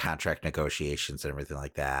he was in contract negotiations and everything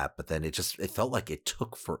like that, but then it felt like it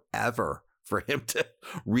took forever for him to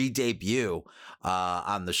re-debut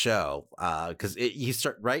on the show because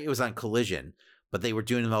it was on Collision, but they were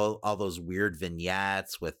doing all those weird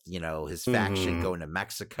vignettes with, his faction going to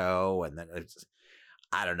Mexico, and then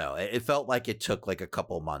I don't know. It felt like it took like a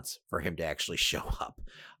couple months for him to actually show up.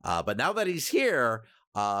 But now that he's here,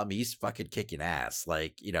 he's fucking kicking ass.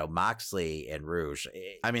 Like, Moxley and Rouge.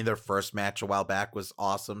 I mean, their first match a while back was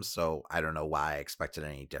awesome. So I don't know why I expected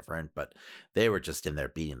any different, but they were just in there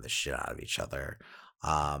beating the shit out of each other.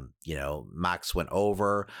 Mox went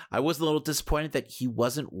over. I was a little disappointed that he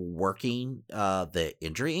wasn't working the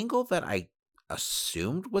injury angle that I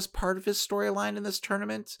assumed was part of his storyline in this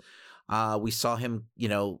tournament. We saw him,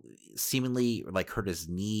 seemingly like hurt his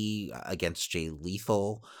knee against Jay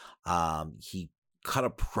Lethal. He cut a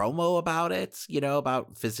promo about it,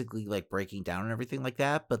 about physically like breaking down and everything like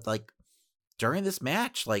that. But like during this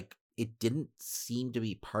match, like it didn't seem to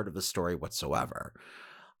be part of the story whatsoever.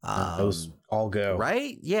 Those all go.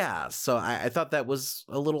 Right? Yeah. So I thought that was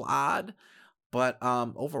a little odd. But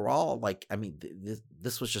overall, like, I mean,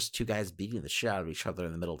 this was just two guys beating the shit out of each other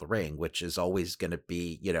in the middle of the ring, which is always going to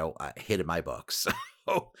be, a hit in my books.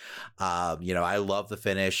 So, I love the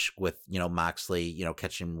finish with, Moxley,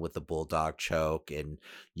 catching him with the bulldog choke and,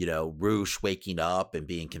 Roosh waking up and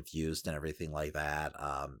being confused and everything like that.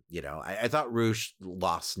 I thought Roosh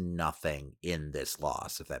lost nothing in this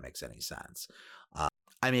loss, if that makes any sense.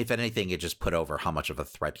 I mean, if anything, it just put over how much of a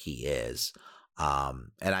threat he is.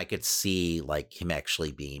 And I could see like him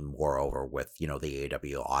actually being more over with, the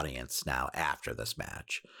AEW audience now after this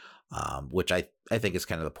match, which I think is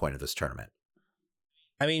kind of the point of this tournament.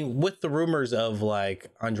 I mean, with the rumors of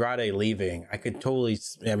like Andrade leaving,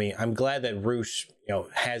 I'm glad that Roosh,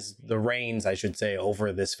 has the reins, I should say,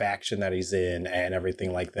 over this faction that he's in and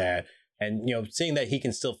everything like that. And, seeing that he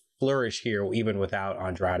can still flourish here even without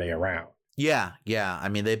Andrade around. Yeah. I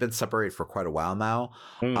mean, they've been separated for quite a while now,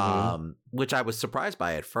 which I was surprised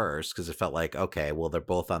by at first because it felt like, okay, well, they're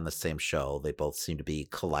both on the same show. They both seem to be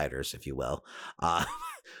colliders, if you will.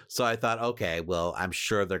 So I thought, okay, well, I'm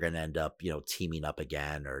sure they're going to end up, teaming up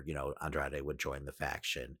again or, Andrade would join the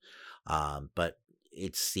faction. But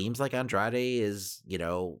it seems like Andrade is,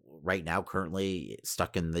 right now currently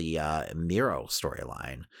stuck in the Miro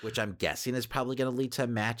storyline, which I'm guessing is probably going to lead to a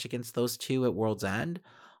match against those two at World's End.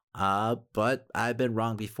 But I've been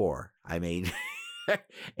wrong before. I mean,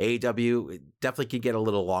 AEW definitely can get a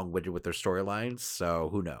little long-winded with their storylines, so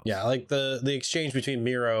who knows? Yeah, like the exchange between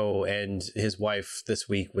Miro and his wife this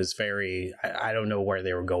week was very, I don't know where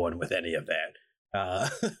they were going with any of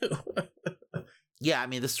that. Yeah, I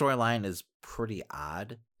mean, the storyline is pretty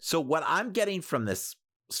odd. So what I'm getting from this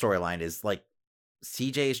storyline is like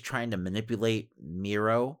CJ is trying to manipulate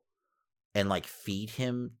Miro and like feed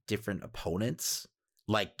him different opponents,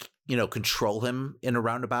 like, control him in a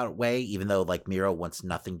roundabout way, even though like Miro wants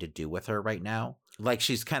nothing to do with her right now. Like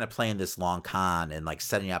she's kind of playing this long con and like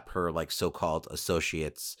setting up her like so-called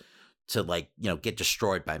associates to like, get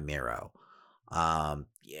destroyed by Miro.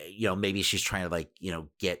 Maybe she's trying to like,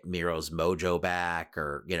 get Miro's mojo back,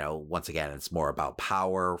 or, once again, it's more about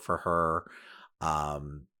power for her.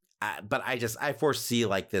 But I foresee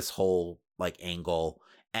like this whole like angle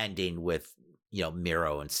ending with,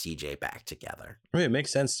 Miro and CJ back together. I mean, it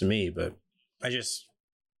makes sense to me, but I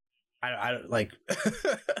don't like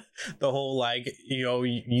the whole like,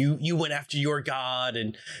 you went after your god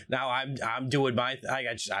and now I'm doing my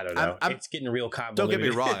I don't know. It's getting real convoluted. Don't get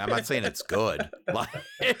me wrong, I'm not saying it's good.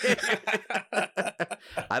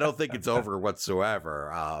 I don't think it's over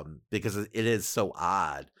whatsoever, because it is so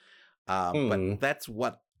odd. But that's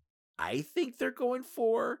what I think they're going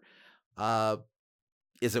for.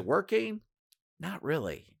 Is it working? Not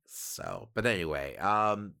really. So, but anyway,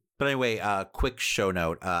 quick show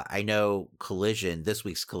note. I know this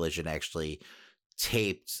week's Collision actually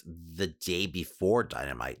taped the day before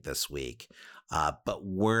Dynamite this week. But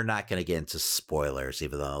we're not going to get into spoilers,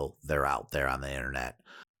 even though they're out there on the internet.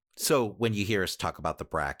 So when you hear us talk about the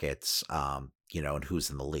brackets, and who's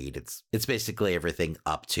in the lead, it's basically everything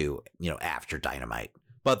up to, after Dynamite.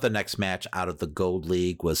 But the next match out of the Gold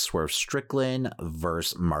League was Swerve Strickland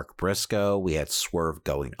versus Mark Briscoe. We had Swerve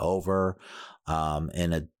going over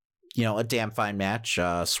in a damn fine match.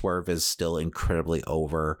 Swerve is still incredibly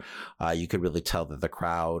over. You could really tell that the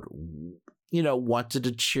crowd, wanted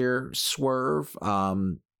to cheer Swerve.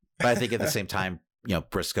 But I think at the same time,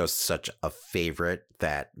 Briscoe's such a favorite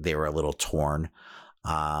that they were a little torn.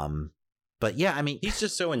 But yeah, I mean, he's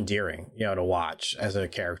just so endearing, to watch as a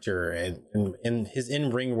character, and his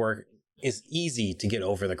in-ring work is easy to get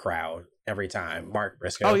over the crowd every time. Mark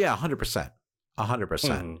Briscoe. Oh yeah, 100%.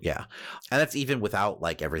 100%. Yeah. And that's even without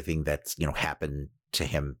like everything that's, happened to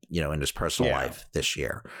him, in his personal life this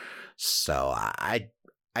year. So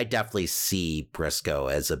I definitely see Briscoe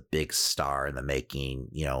as a big star in the making,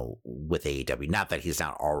 with AEW. Not that he's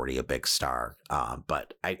not already a big star,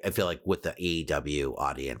 but I feel like with the AEW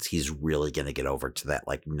audience, he's really going to get over to that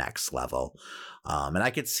like next level. And I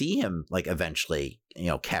could see him like eventually,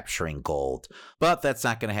 capturing gold, but that's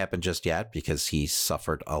not going to happen just yet because he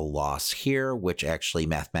suffered a loss here, which actually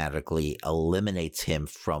mathematically eliminates him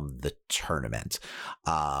from the tournament.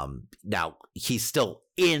 Now he's still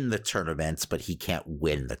in the tournament, but he can't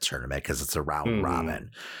win the tournament because it's a round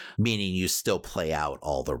robin, meaning you still play out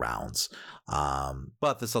all the rounds.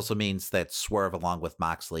 But this also means that Swerve, along with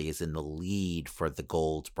Moxley, is in the lead for the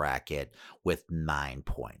gold bracket with 9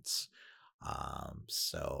 points.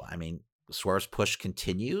 So, I mean, Swerve's push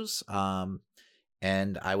continues.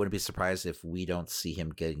 And I wouldn't be surprised if we don't see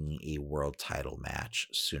him getting a world title match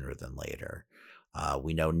sooner than later.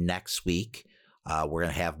 We know next week we're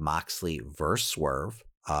going to have Moxley versus Swerve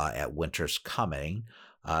at Winter's Coming.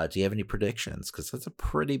 Do you have any predictions? Because that's a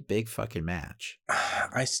pretty big fucking match.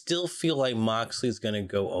 I still feel like Moxley's going to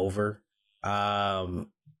go over and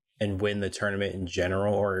win the tournament in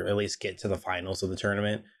general, or at least get to the finals of the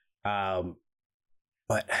tournament.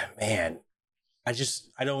 But man, I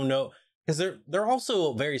don't know, because they're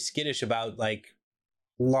also very skittish about like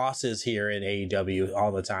losses here in AEW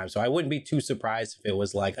all the time. So I wouldn't be too surprised if it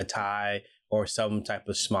was like a tie or some type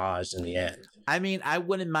of smudge in the end. I mean, I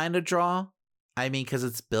wouldn't mind a draw. I mean, because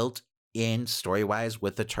it's built in story-wise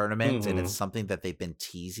with the tournament, and it's something that they've been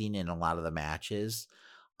teasing in a lot of the matches.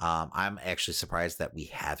 I'm actually surprised that we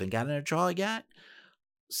haven't gotten a draw yet.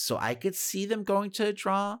 So I could see them going to a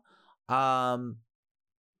draw.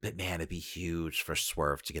 But man, it'd be huge for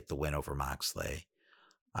Swerve to get the win over Moxley.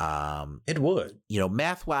 It would.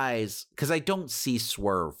 Math-wise, because I don't see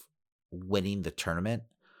Swerve winning the tournament.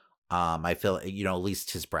 I feel, at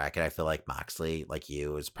least his bracket, I feel like Moxley, like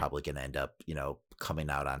you, is probably going to end up, coming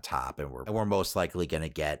out on top. And we're most likely going to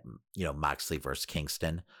get, Moxley versus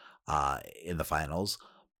Kingston in the finals.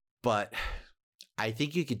 But I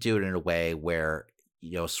think you could do it in a way where,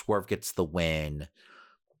 Swerve gets the win,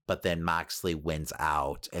 but then Moxley wins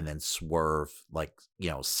out, and then Swerve, like,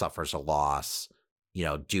 suffers a loss,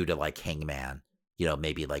 due to like Hangman,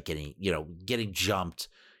 maybe like getting jumped,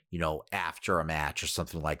 after a match or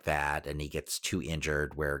something like that, and he gets too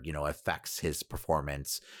injured where, affects his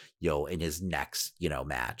performance, in his next,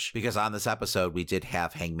 match. Because on this episode, we did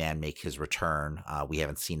have Hangman make his return. We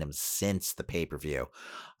haven't seen him since the pay-per-view,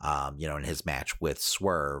 in his match with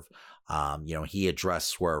Swerve. He addressed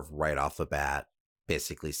Swerve right off the bat,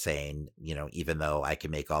 basically saying, even though I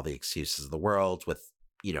can make all the excuses of the world with,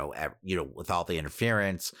 with all the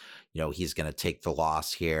interference, he's going to take the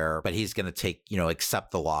loss here, but he's going to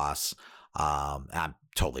accept the loss. I'm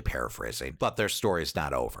totally paraphrasing, but their story is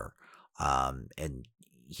not over. And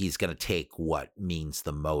he's going to take what means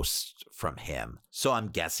the most from him. So I'm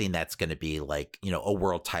guessing that's going to be like, a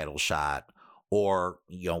world title shot or,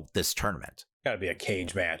 this tournament. Got to be a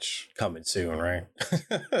cage match coming soon, right?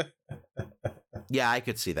 Yeah, I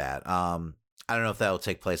could see that. I don't know if that'll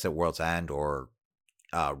take place at World's End or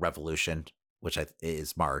Revolution, which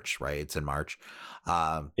is March, right? It's in March.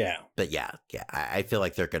 Yeah. But yeah, I feel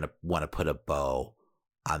like they're going to want to put a bow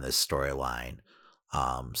on this storyline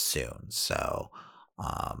soon. So,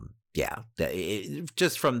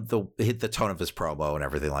 just from the tone of his promo and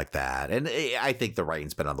everything like that. And I think the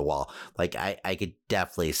writing's been on the wall. Like, I could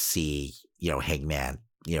definitely see, Hangman,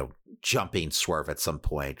 jumping Swerve at some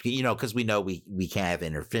point, because we know we can't have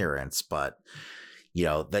interference, but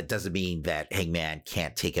that doesn't mean that Hangman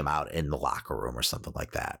can't take him out in the locker room or something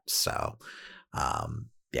like that. So,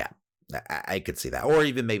 I could see that. Or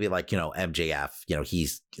even maybe like, MJF,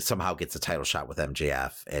 he's somehow gets a title shot with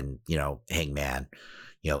MJF and, Hangman,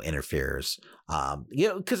 interferes.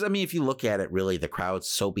 Because, I mean, if you look at it, really, the crowd's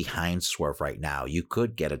so behind Swerve right now, you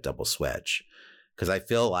could get a double switch. Because I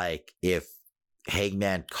feel like if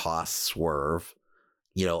Hangman costs Swerve,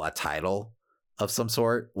 a title of some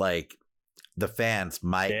sort, like, the fans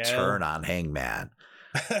might turn on Hangman.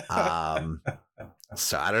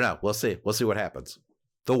 So I don't know. We'll see. We'll see what happens.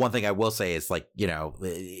 The one thing I will say is, like,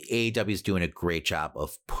 AEW is doing a great job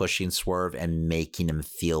of pushing Swerve and making him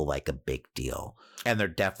feel like a big deal. And they're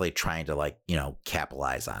definitely trying to, like,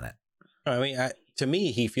 capitalize on it. I mean, to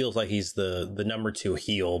me, he feels like he's the number 2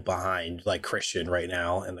 heel behind, like, Christian right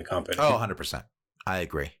now in the company. Oh, 100%. I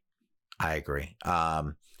agree.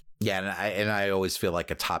 Yeah, and I always feel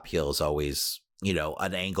like a top heel is always,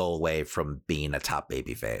 an angle away from being a top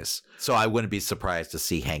baby face. So I wouldn't be surprised to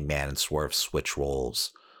see Hangman and Swerve switch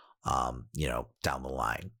roles, down the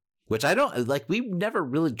line. Which I don't, like, we've never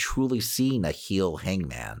really truly seen a heel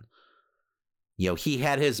Hangman. He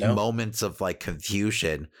had his moments of, like,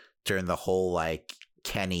 confusion during the whole, like,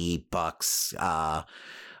 Kenny Bucks, the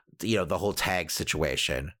whole tag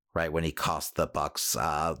situation, right? When he cost the Bucks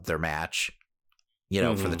their match.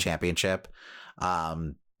 For the championship.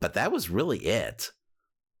 But that was really it.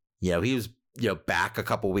 He was, back a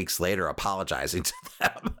couple weeks later apologizing to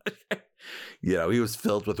them. He was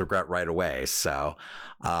filled with regret right away. So,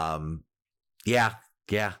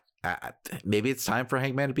 maybe it's time for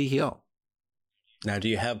Hangman to be heel. Now, do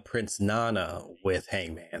you have Prince Nana with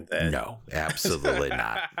Hangman then? No, absolutely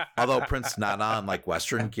not. Although Prince Nana in, like,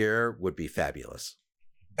 Western gear would be fabulous.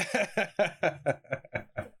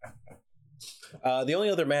 The only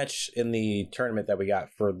other match in the tournament that we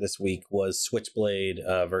got for this week was Switchblade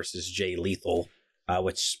versus Jay Lethal,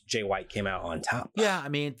 which Jay White came out on top. Yeah, I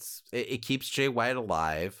mean, it keeps Jay White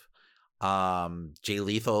alive. Jay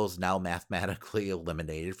Lethal is now mathematically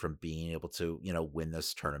eliminated from being able to, win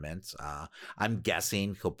this tournament. I'm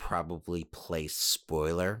guessing he'll probably play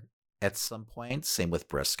spoiler at some point. Same with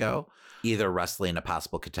Briscoe, either wrestling a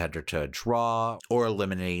possible contender to a draw or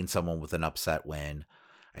eliminating someone with an upset win.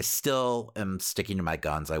 I still am sticking to my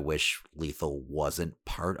guns. I wish Lethal wasn't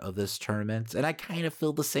part of this tournament. And I kind of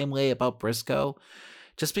feel the same way about Briscoe,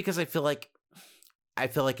 just because I feel like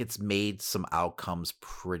it's made some outcomes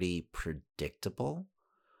pretty predictable.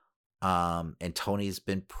 And Tony's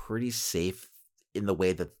been pretty safe in the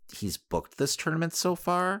way that he's booked this tournament so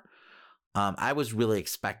far. I was really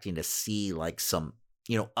expecting to see, like, some,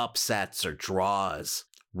 upsets or draws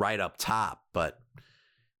right up top, but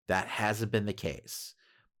that hasn't been the case.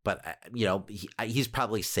 But, he's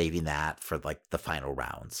probably saving that for, like, the final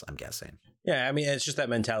rounds, I'm guessing. Yeah, I mean, it's just that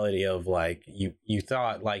mentality of, like, you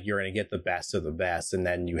thought, like, you're going to get the best of the best, and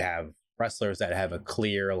then you have wrestlers that have a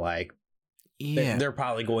clear, like, they're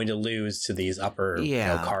probably going to lose to these upper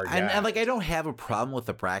card guys. And, like, I don't have a problem with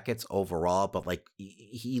the brackets overall, but, like,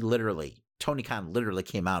 Tony Khan literally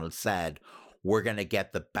came out and said, we're going to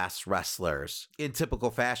get the best wrestlers in typical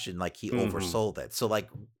fashion. Like, he oversold it. So, like,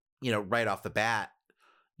 right off the bat,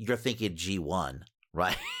 you're thinking G1,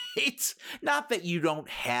 right? Not that you don't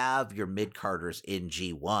have your mid-carders in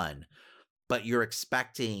G1, but you're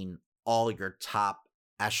expecting all your top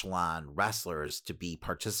echelon wrestlers to be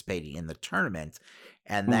participating in the tournament,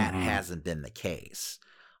 and that hasn't been the case.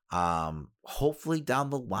 Hopefully down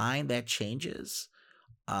the line that changes,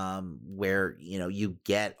 where you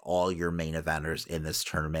get all your main eventers in this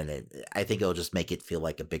tournament. I think it'll just make it feel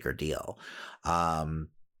like a bigger deal.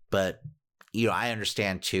 But I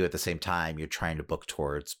understand too, at the same time, you're trying to book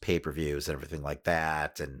towards pay-per-views and everything like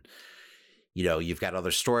that, and you've got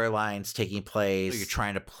other storylines taking place. You're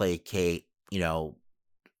trying to placate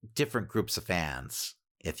different groups of fans,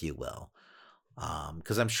 if you will.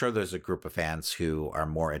 Because I'm sure there's a group of fans who are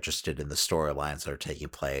more interested in the storylines that are taking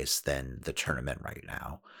place than the tournament right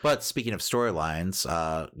now. But speaking of storylines,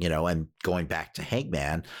 and going back to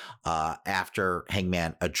Hangman, after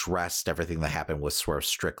Hangman addressed everything that happened with Swerve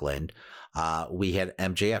Strickland, we had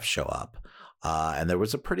MJF show up. And there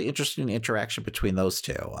was a pretty interesting interaction between those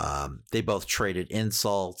two. They both traded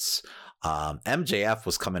insults. MJF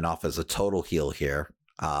was coming off as a total heel here.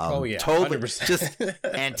 Totally 100%. Just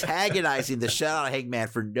antagonizing the shit out of Hangman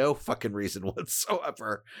for no fucking reason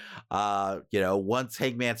whatsoever. Once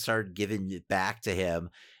Hangman started giving it back to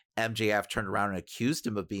him, MJF turned around and accused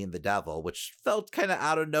him of being the devil, which felt kind of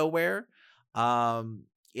out of nowhere. And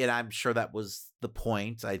I'm sure that was the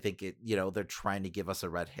point. I think they're trying to give us a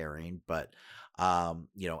red herring, but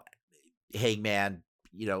Hangman,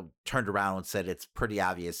 turned around and said it's pretty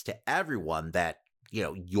obvious to everyone that,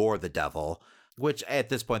 you're the devil. Which at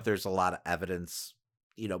this point, there's a lot of evidence,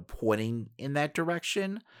 pointing in that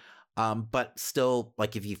direction. But still,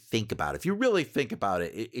 like, if you really think about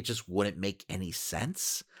it, it just wouldn't make any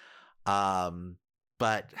sense. But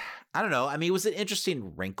I don't know. I mean, it was an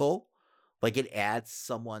interesting wrinkle. Like, it adds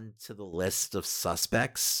someone to the list of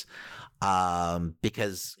suspects,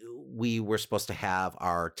 because we were supposed to have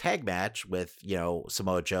our tag match with,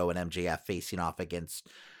 Samoa Joe and MJF facing off against,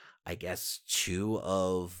 I guess, two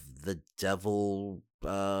of the devil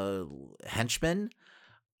henchmen.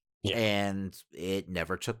 Yeah. And it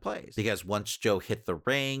never took place because once Joe hit the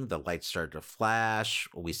ring, the lights started to flash.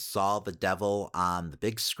 We saw the devil on the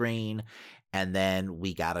big screen, and then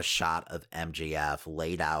we got a shot of MJF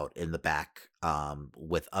laid out in the back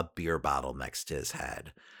with a beer bottle next to his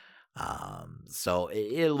head. So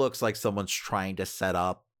it looks like someone's trying to set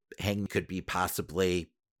up Hangman could be possibly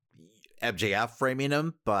MJF framing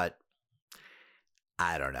him, but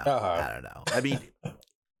I don't know. I don't know. I mean,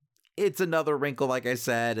 it's another wrinkle, like I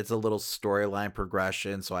said. It's a little storyline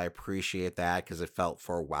progression, so I appreciate that because it felt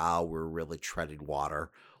for a while we were really treading water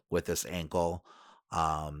with this ankle.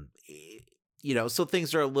 So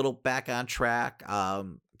things are a little back on track.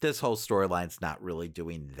 This whole storyline's not really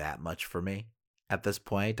doing that much for me at this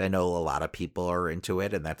point. I know a lot of people are into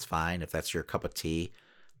it, and that's fine. If that's your cup of tea,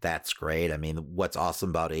 that's great. I mean, what's awesome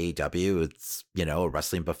about AEW, it's, a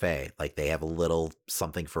wrestling buffet. Like, they have a little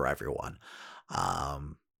something for everyone.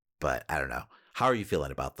 But I don't know. How are you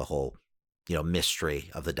feeling about the whole, mystery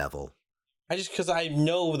of the devil? Because I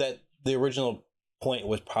know that the original point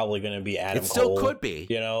was probably going to be Adam Cole. It still could be.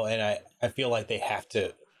 And I feel like they have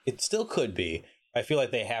to, it still could be. I feel like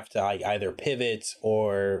they have to either pivot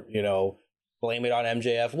or, blame it on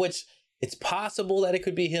MJF, which it's possible that it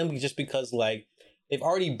could be him just because, like, they've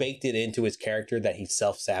already baked it into his character that he's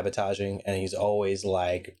self-sabotaging and he's always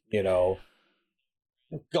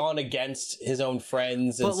gone against his oon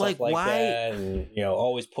friends and stuff like that, and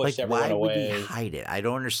always pushed everyone away. Why would he hide it? I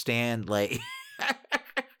don't understand. Because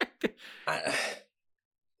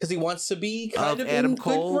he wants to be kind of Adam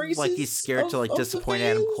Cole, like he's scared to disappoint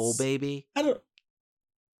Adam Cole, baby. I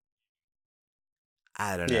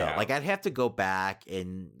don't know. Yeah. Like, I'd have to go back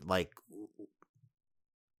and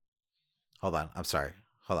hold on. I'm sorry.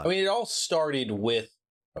 Hold on. I mean, it all started with,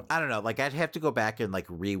 I don't know. Like, I'd have to go back and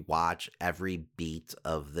rewatch every beat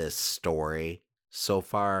of this story so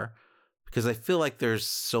far because I feel like there's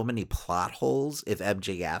so many plot holes if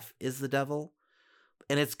MJF is the devil.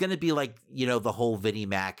 And it's going to be the whole Vinnie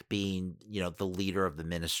Mac being, the leader of the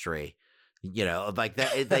ministry, like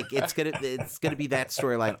that. It's going to be that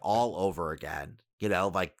storyline all over again.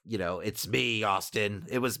 It's me, Austin.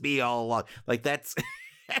 It was me all along. Like, that's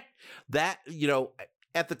that,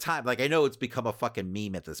 at the time, I know it's become a fucking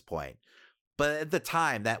meme at this point, but at the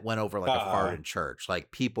time that went over like a fart in church.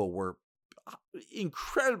 Like, people were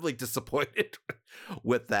incredibly disappointed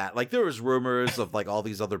with that. Like, there was rumors of all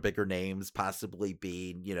these other bigger names possibly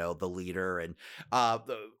being, the leader. And at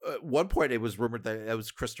one point it was rumored that it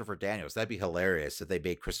was Christopher Daniels. That'd be hilarious if they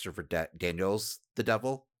made Christopher Daniels the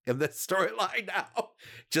devil. in this storyline now,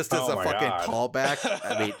 just as Oh a my fucking God. callback.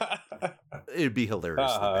 I mean, it'd be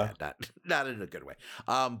hilariously bad, not in a good way.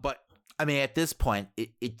 But I mean, at this point,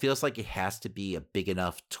 it feels like it has to be a big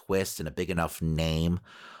enough twist and a big enough name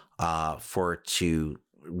for it to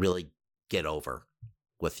really get over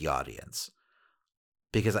with the audience.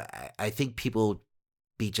 Because I think people would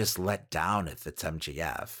be just let down if it's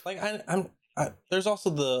MJF. Like there's also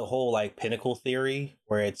the whole like Pinnacle theory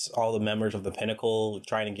where it's all the members of the Pinnacle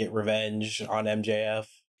trying to get revenge on MJF.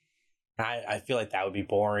 I feel like that would be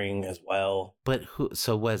boring as well. But who?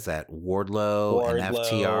 So was that Wardlow and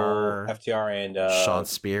FTR, and Shawn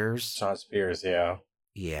Spears? Shawn Spears, yeah.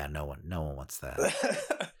 Yeah, no one wants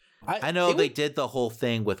that. I know they did the whole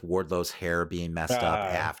thing with Wardlow's hair being messed up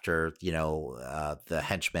after the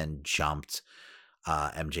henchmen jumped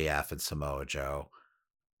MJF and Samoa Joe,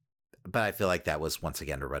 but I feel like that was once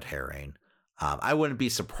again a red herring. I wouldn't be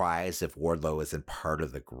surprised if Wardlow isn't part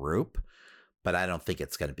of the group, but I don't think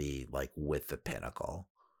it's going to be like with the Pinnacle.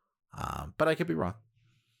 But I could be wrong.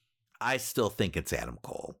 I still think it's Adam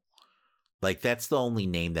Cole. Like, that's the only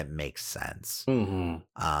name that makes sense. Mm-hmm.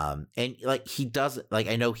 And like, he doesn't, like,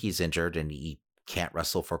 I know he's injured and he can't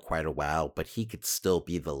wrestle for quite a while, but he could still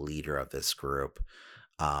be the leader of this group.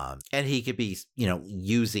 And he could be,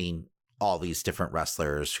 using all these different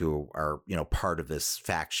wrestlers who are, part of this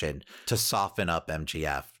faction to soften up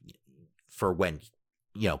MJF for when,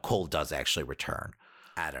 Cole does actually return.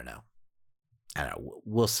 I don't know.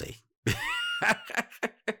 We'll see.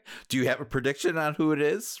 Do you have a prediction on who it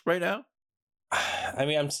is right now? I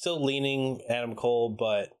mean, I'm still leaning Adam Cole,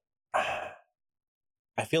 but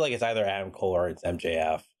I feel like it's either Adam Cole or it's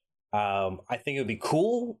MJF. I think it would be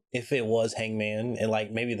cool if it was Hangman and like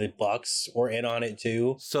maybe the Bucks were in on it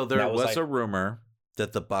too. So there was a rumor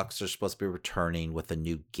that the Bucks are supposed to be returning with a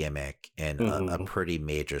new gimmick and a pretty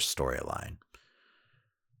major storyline.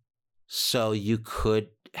 So you could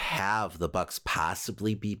have the Bucks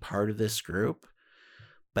possibly be part of this group,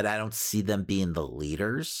 but I don't see them being the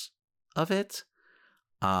leaders of it.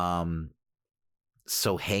 So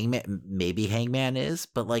maybe Hangman is,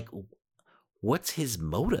 but like, what's his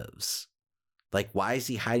motives? Like, why is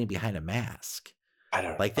he hiding behind a mask? I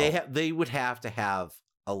don't know. Like, they would have to have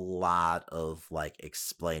a lot of like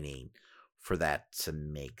explaining for that to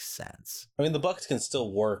make sense. I mean, the Bucks can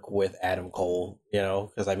still work with Adam Cole,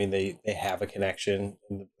 because I mean they have a connection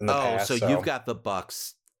in the past. So you've got the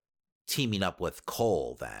Bucks teaming up with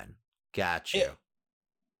Cole then. Got you.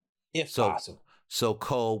 If possible. So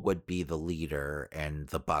Cole would be the leader and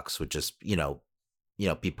the Bucks would just,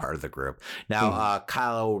 be part of the group. Now,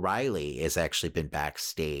 Kyle O'Reilly has actually been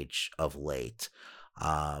backstage of late.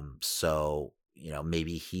 So,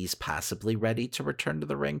 maybe he's possibly ready to return to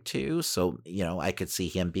the ring too. So, I could see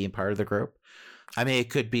him being part of the group. I mean, it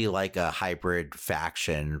could be like a hybrid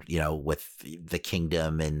faction, with the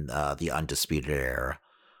Kingdom and the Undisputed Era,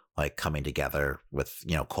 like coming together with,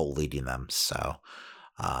 Cole leading them. So,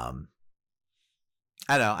 I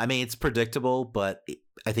don't know. I mean, it's predictable, but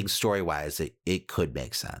I think story-wise, it could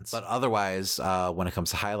make sense. But otherwise, when it comes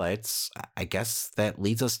to highlights, I guess that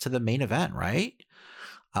leads us to the main event, right?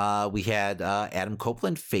 We had Adam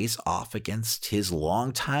Copeland face off against his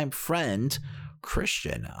longtime friend,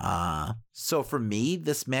 Christian. So for me,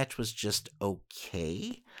 this match was just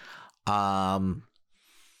okay. About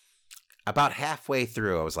halfway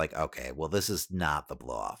through, I was like, okay, well, this is not the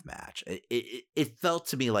blow-off match. It felt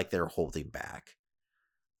to me like they were holding back.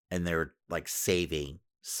 And they're like saving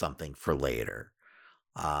something for later,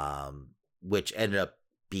 which ended up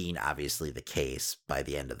being obviously the case by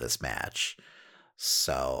the end of this match.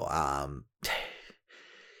 So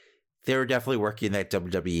they were definitely working that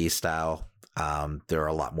WWE style. There are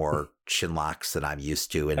a lot more chin locks than I'm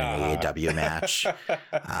used to in an AEW match.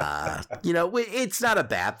 It's not a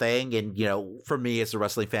bad thing. And, for me as a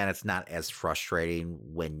wrestling fan, it's not as frustrating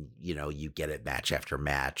when, you get it match after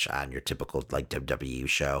match on your typical like WWE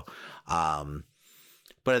show.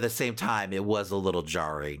 But at the same time, it was a little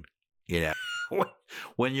jarring,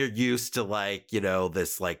 when you're used to like,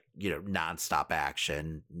 this like, nonstop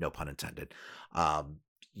action, no pun intended,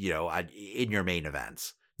 in your main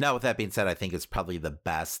events. Now, with that being said, I think it's probably the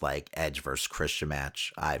best like Edge versus Christian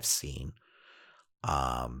match I've seen.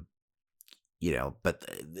 But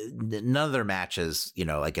none of their matches,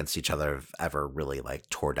 against each other have ever really like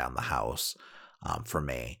tore down the house for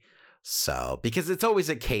me. So, because it's always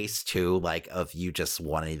a case too, like of you just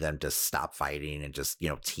wanting them to stop fighting and just,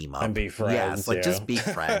 team up and be friends. Yes, like just be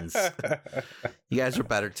friends. You guys are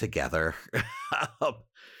better together.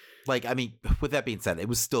 Like, I mean, with that being said, it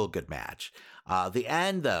was still a good match. The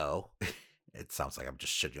end, though, It sounds like I'm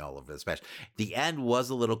just shitting all over this match. The end was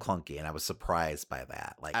a little clunky, and I was surprised by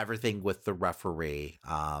that. Like everything with the referee,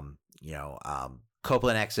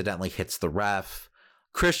 Copeland accidentally hits the ref.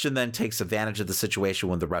 Christian then takes advantage of the situation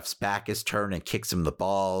when the ref's back is turned and kicks him the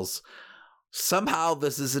balls. Somehow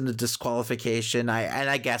this isn't a disqualification.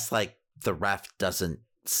 I guess like the ref doesn't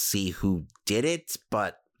see who did it,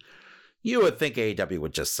 but you would think AEW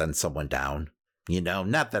would just send someone down.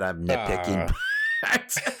 Not that I'm nitpicking.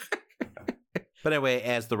 But anyway,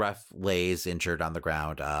 as the ref lays injured on the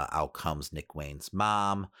ground, out comes Nick Wayne's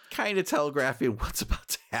mom, kind of telegraphing what's about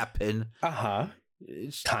to happen.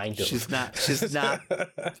 Kind of. She's not.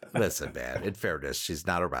 Listen, man, in fairness, she's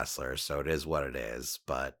not a wrestler, so it is what it is.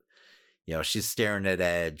 But, she's staring at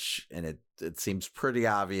Edge, and it seems pretty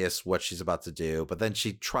obvious what she's about to do. But then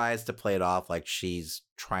she tries to play it off like she's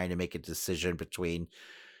trying to make a decision between,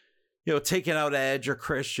 taking out Edge or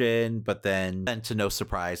Christian. But then to no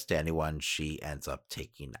surprise to anyone, she ends up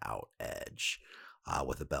taking out Edge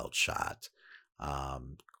with a belt shot.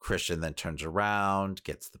 Christian then turns around,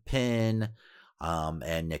 gets the pin.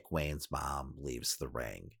 And Nick Wayne's mom leaves the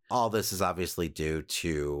ring. All this is obviously due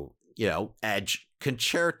to, Edge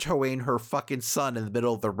concertoing her fucking son in the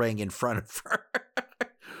middle of the ring in front of her.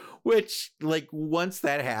 Which, like, once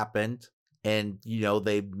that happened and,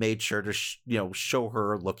 they made sure to, show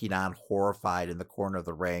her looking on horrified in the corner of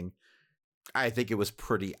the ring, I think it was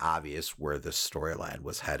pretty obvious where the storyline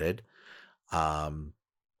was headed.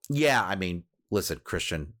 Listen,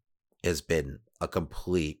 Christian has been a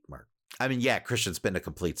complete Christian's been a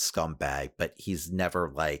complete scumbag, but he's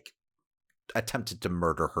never like attempted to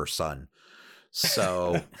murder her son.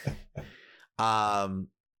 So,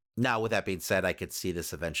 now with that being said, I could see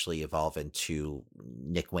this eventually evolve into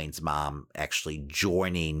Nick Wayne's mom actually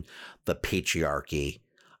joining the patriarchy,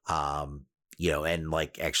 and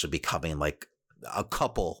like actually becoming like a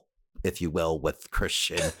couple, if you will, with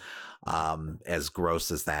Christian, as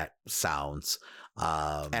gross as that sounds.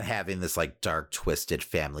 And having this like dark, twisted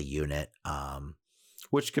family unit,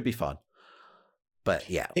 which could be fun. But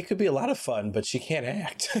yeah, it could be a lot of fun, but she can't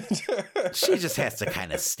act. She just has to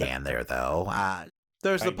kind of stand there, though.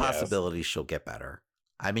 There's the possibility she'll get better.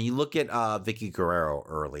 I mean, you look at Vicky Guerrero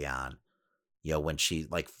early on, when she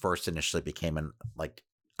like first initially became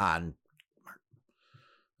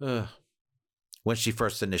when she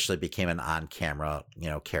first initially became an on-camera,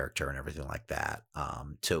 character and everything like that,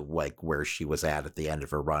 to like where she was at the end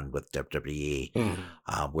of her run with WWE,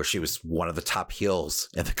 where she was one of the top heels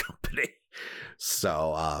in the company.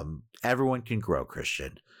 So everyone can grow,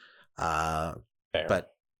 Christian.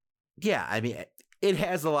 But yeah, I mean, it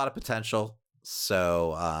has a lot of potential.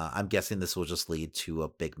 So I'm guessing this will just lead to a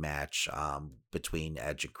big match between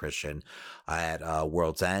Edge and Christian at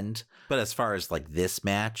World's End. But as far as like this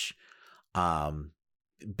match,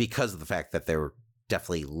 because of the fact that they were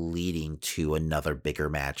definitely leading to another bigger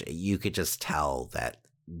match, you could just tell that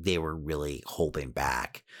they were really holding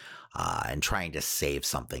back and trying to save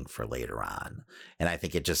something for later on. And I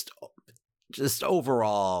think it just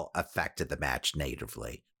overall affected the match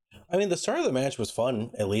negatively. I mean, the start of the match was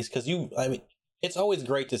fun, at least, because it's always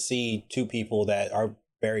great to see two people that are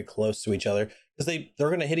very close to each other, because they're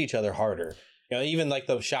going to hit each other harder. Even like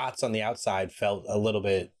those shots on the outside felt a little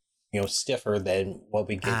bit, stiffer than what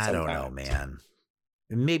we get sometimes. I don't know, man.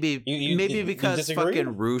 Maybe because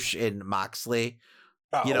fucking Roosh and Moxley,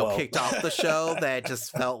 kicked off the show, that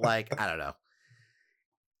just felt like, I don't know.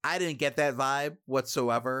 I didn't get that vibe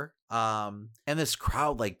whatsoever. And this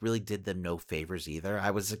crowd like really did them no favors either.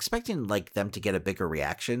 I was expecting like them to get a bigger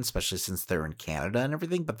reaction, especially since they're in Canada and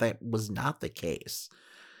everything, but that was not the case.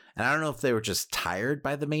 And I don't know if they were just tired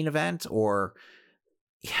by the main event or,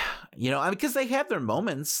 because they had their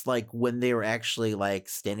moments like when they were actually like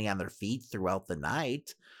standing on their feet throughout the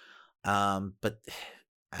night. But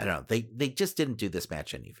I don't know. They just didn't do this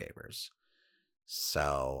match any favors.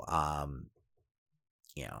 So, I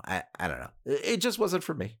don't know. It just wasn't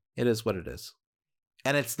for me. It is what it is.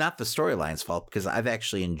 And it's not the storyline's fault, because I've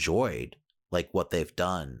actually enjoyed like what they've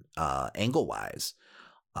done angle wise,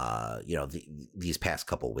 these past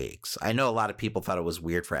couple weeks. I know a lot of people thought it was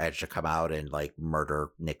weird for Edge to come out and like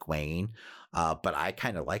murder Nick Wayne. But I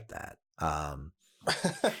kind of like that.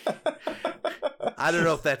 I don't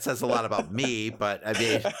know if that says a lot about me, but I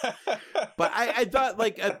mean, but I thought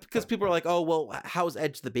like, because people are like, oh, well, how's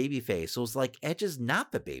Edge the babyface? So it was like, Edge is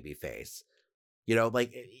not the babyface.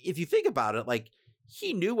 Like if you think about it, like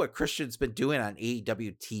he knew what Christian's been doing on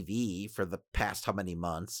AEW TV for the past how many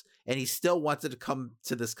months, and he still wanted to come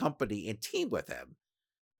to this company and team with him.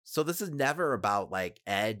 So this is never about like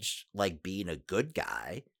Edge, like being a good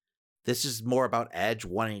guy. This is more about Edge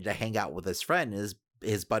wanting to hang out with his friend and his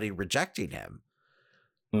his buddy rejecting him.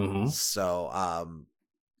 Mm-hmm. So,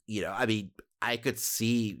 you know, I mean, I could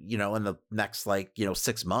see, you know, in the next, like, you know,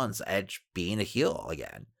 6 months, Edge being a heel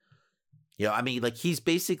again. You know, I mean, like, he's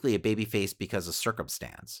basically a babyface because of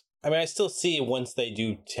circumstance. I mean, I still see once they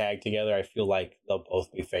do tag together, I feel like they'll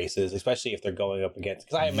both be faces, especially if they're going up against.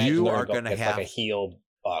 Because I imagine You they're are going to have like a heel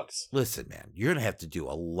Bucks. Listen, man, you're gonna have to do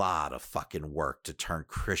a lot of fucking work to turn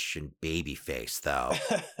Christian babyface, though.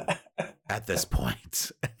 At this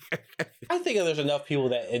point, I think there's enough people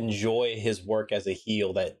that enjoy his work as a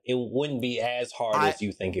heel that it wouldn't be as hard as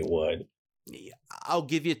you think it would. I'll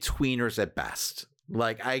give you tweeners at best.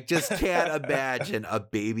 Like, I just can't imagine a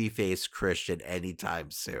babyface Christian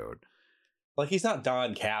anytime soon. Like, he's not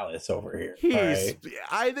Don Callis over here.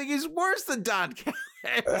 I think he's worse than Don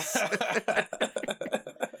Callis.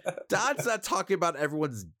 Don's not talking about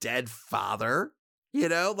everyone's dead father. You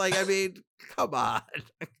know, like, I mean, come on.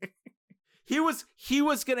 He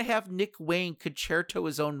was gonna have Nick Wayne concerto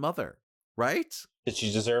his own mother, right? Did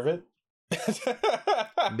she deserve it?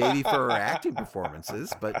 Maybe for her acting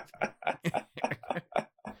performances, but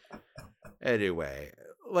anyway,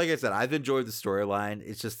 like I said, I've enjoyed the storyline.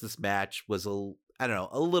 It's just this match was a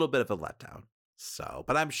little bit of a letdown. So,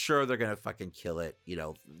 but I'm sure they're gonna fucking kill it, you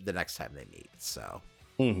know, the next time they meet. So,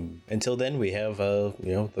 until then, we have the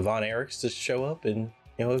Von Erichs to show up and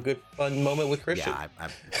a good fun moment with Christian. Yeah,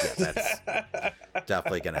 that's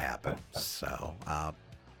definitely gonna happen. So,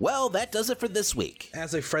 well, that does it for this week.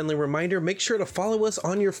 As a friendly reminder, make sure to follow us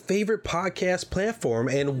on your favorite podcast platform,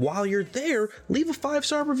 and while you're there, leave a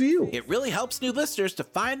 5-star review. It really helps new listeners to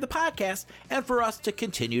find the podcast and for us to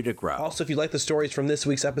continue to grow. Also, if you like the stories from this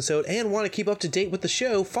week's episode and want to keep up to date with the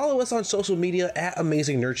show, follow us on social media at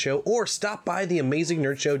Amazing Nerd Show or stop by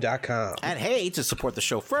theamazingnerdshow.com. And hey, to support the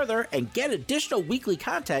show further and get additional weekly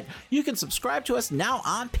content, you can subscribe to us now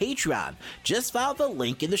on Patreon. Just follow the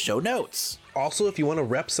link in the show notes. Also, if you want to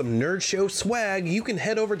rep some Nerd Show swag, you can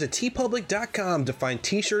head over to tpublic.com to find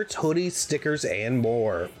t-shirts, hoodies, stickers, and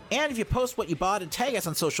more. And if you post what you bought and tag us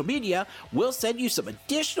on social media, we'll send you some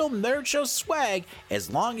additional Nerd Show swag as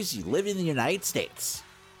long as you live in the United States.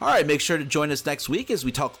 All right, make sure to join us next week as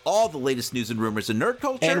we talk all the latest news and rumors in nerd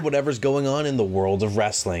culture. And whatever's going on in the world of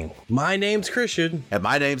wrestling. My name's Christian. And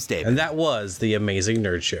my name's David. And that was The Amazing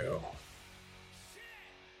Nerd Show.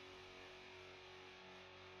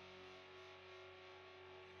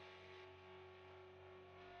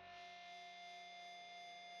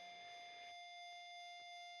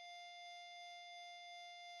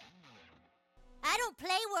 I don't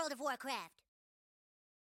play World of Warcraft.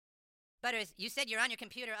 Butters, you said you're on your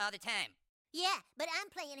computer all the time. Yeah, but I'm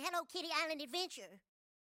playing Hello Kitty Island Adventure.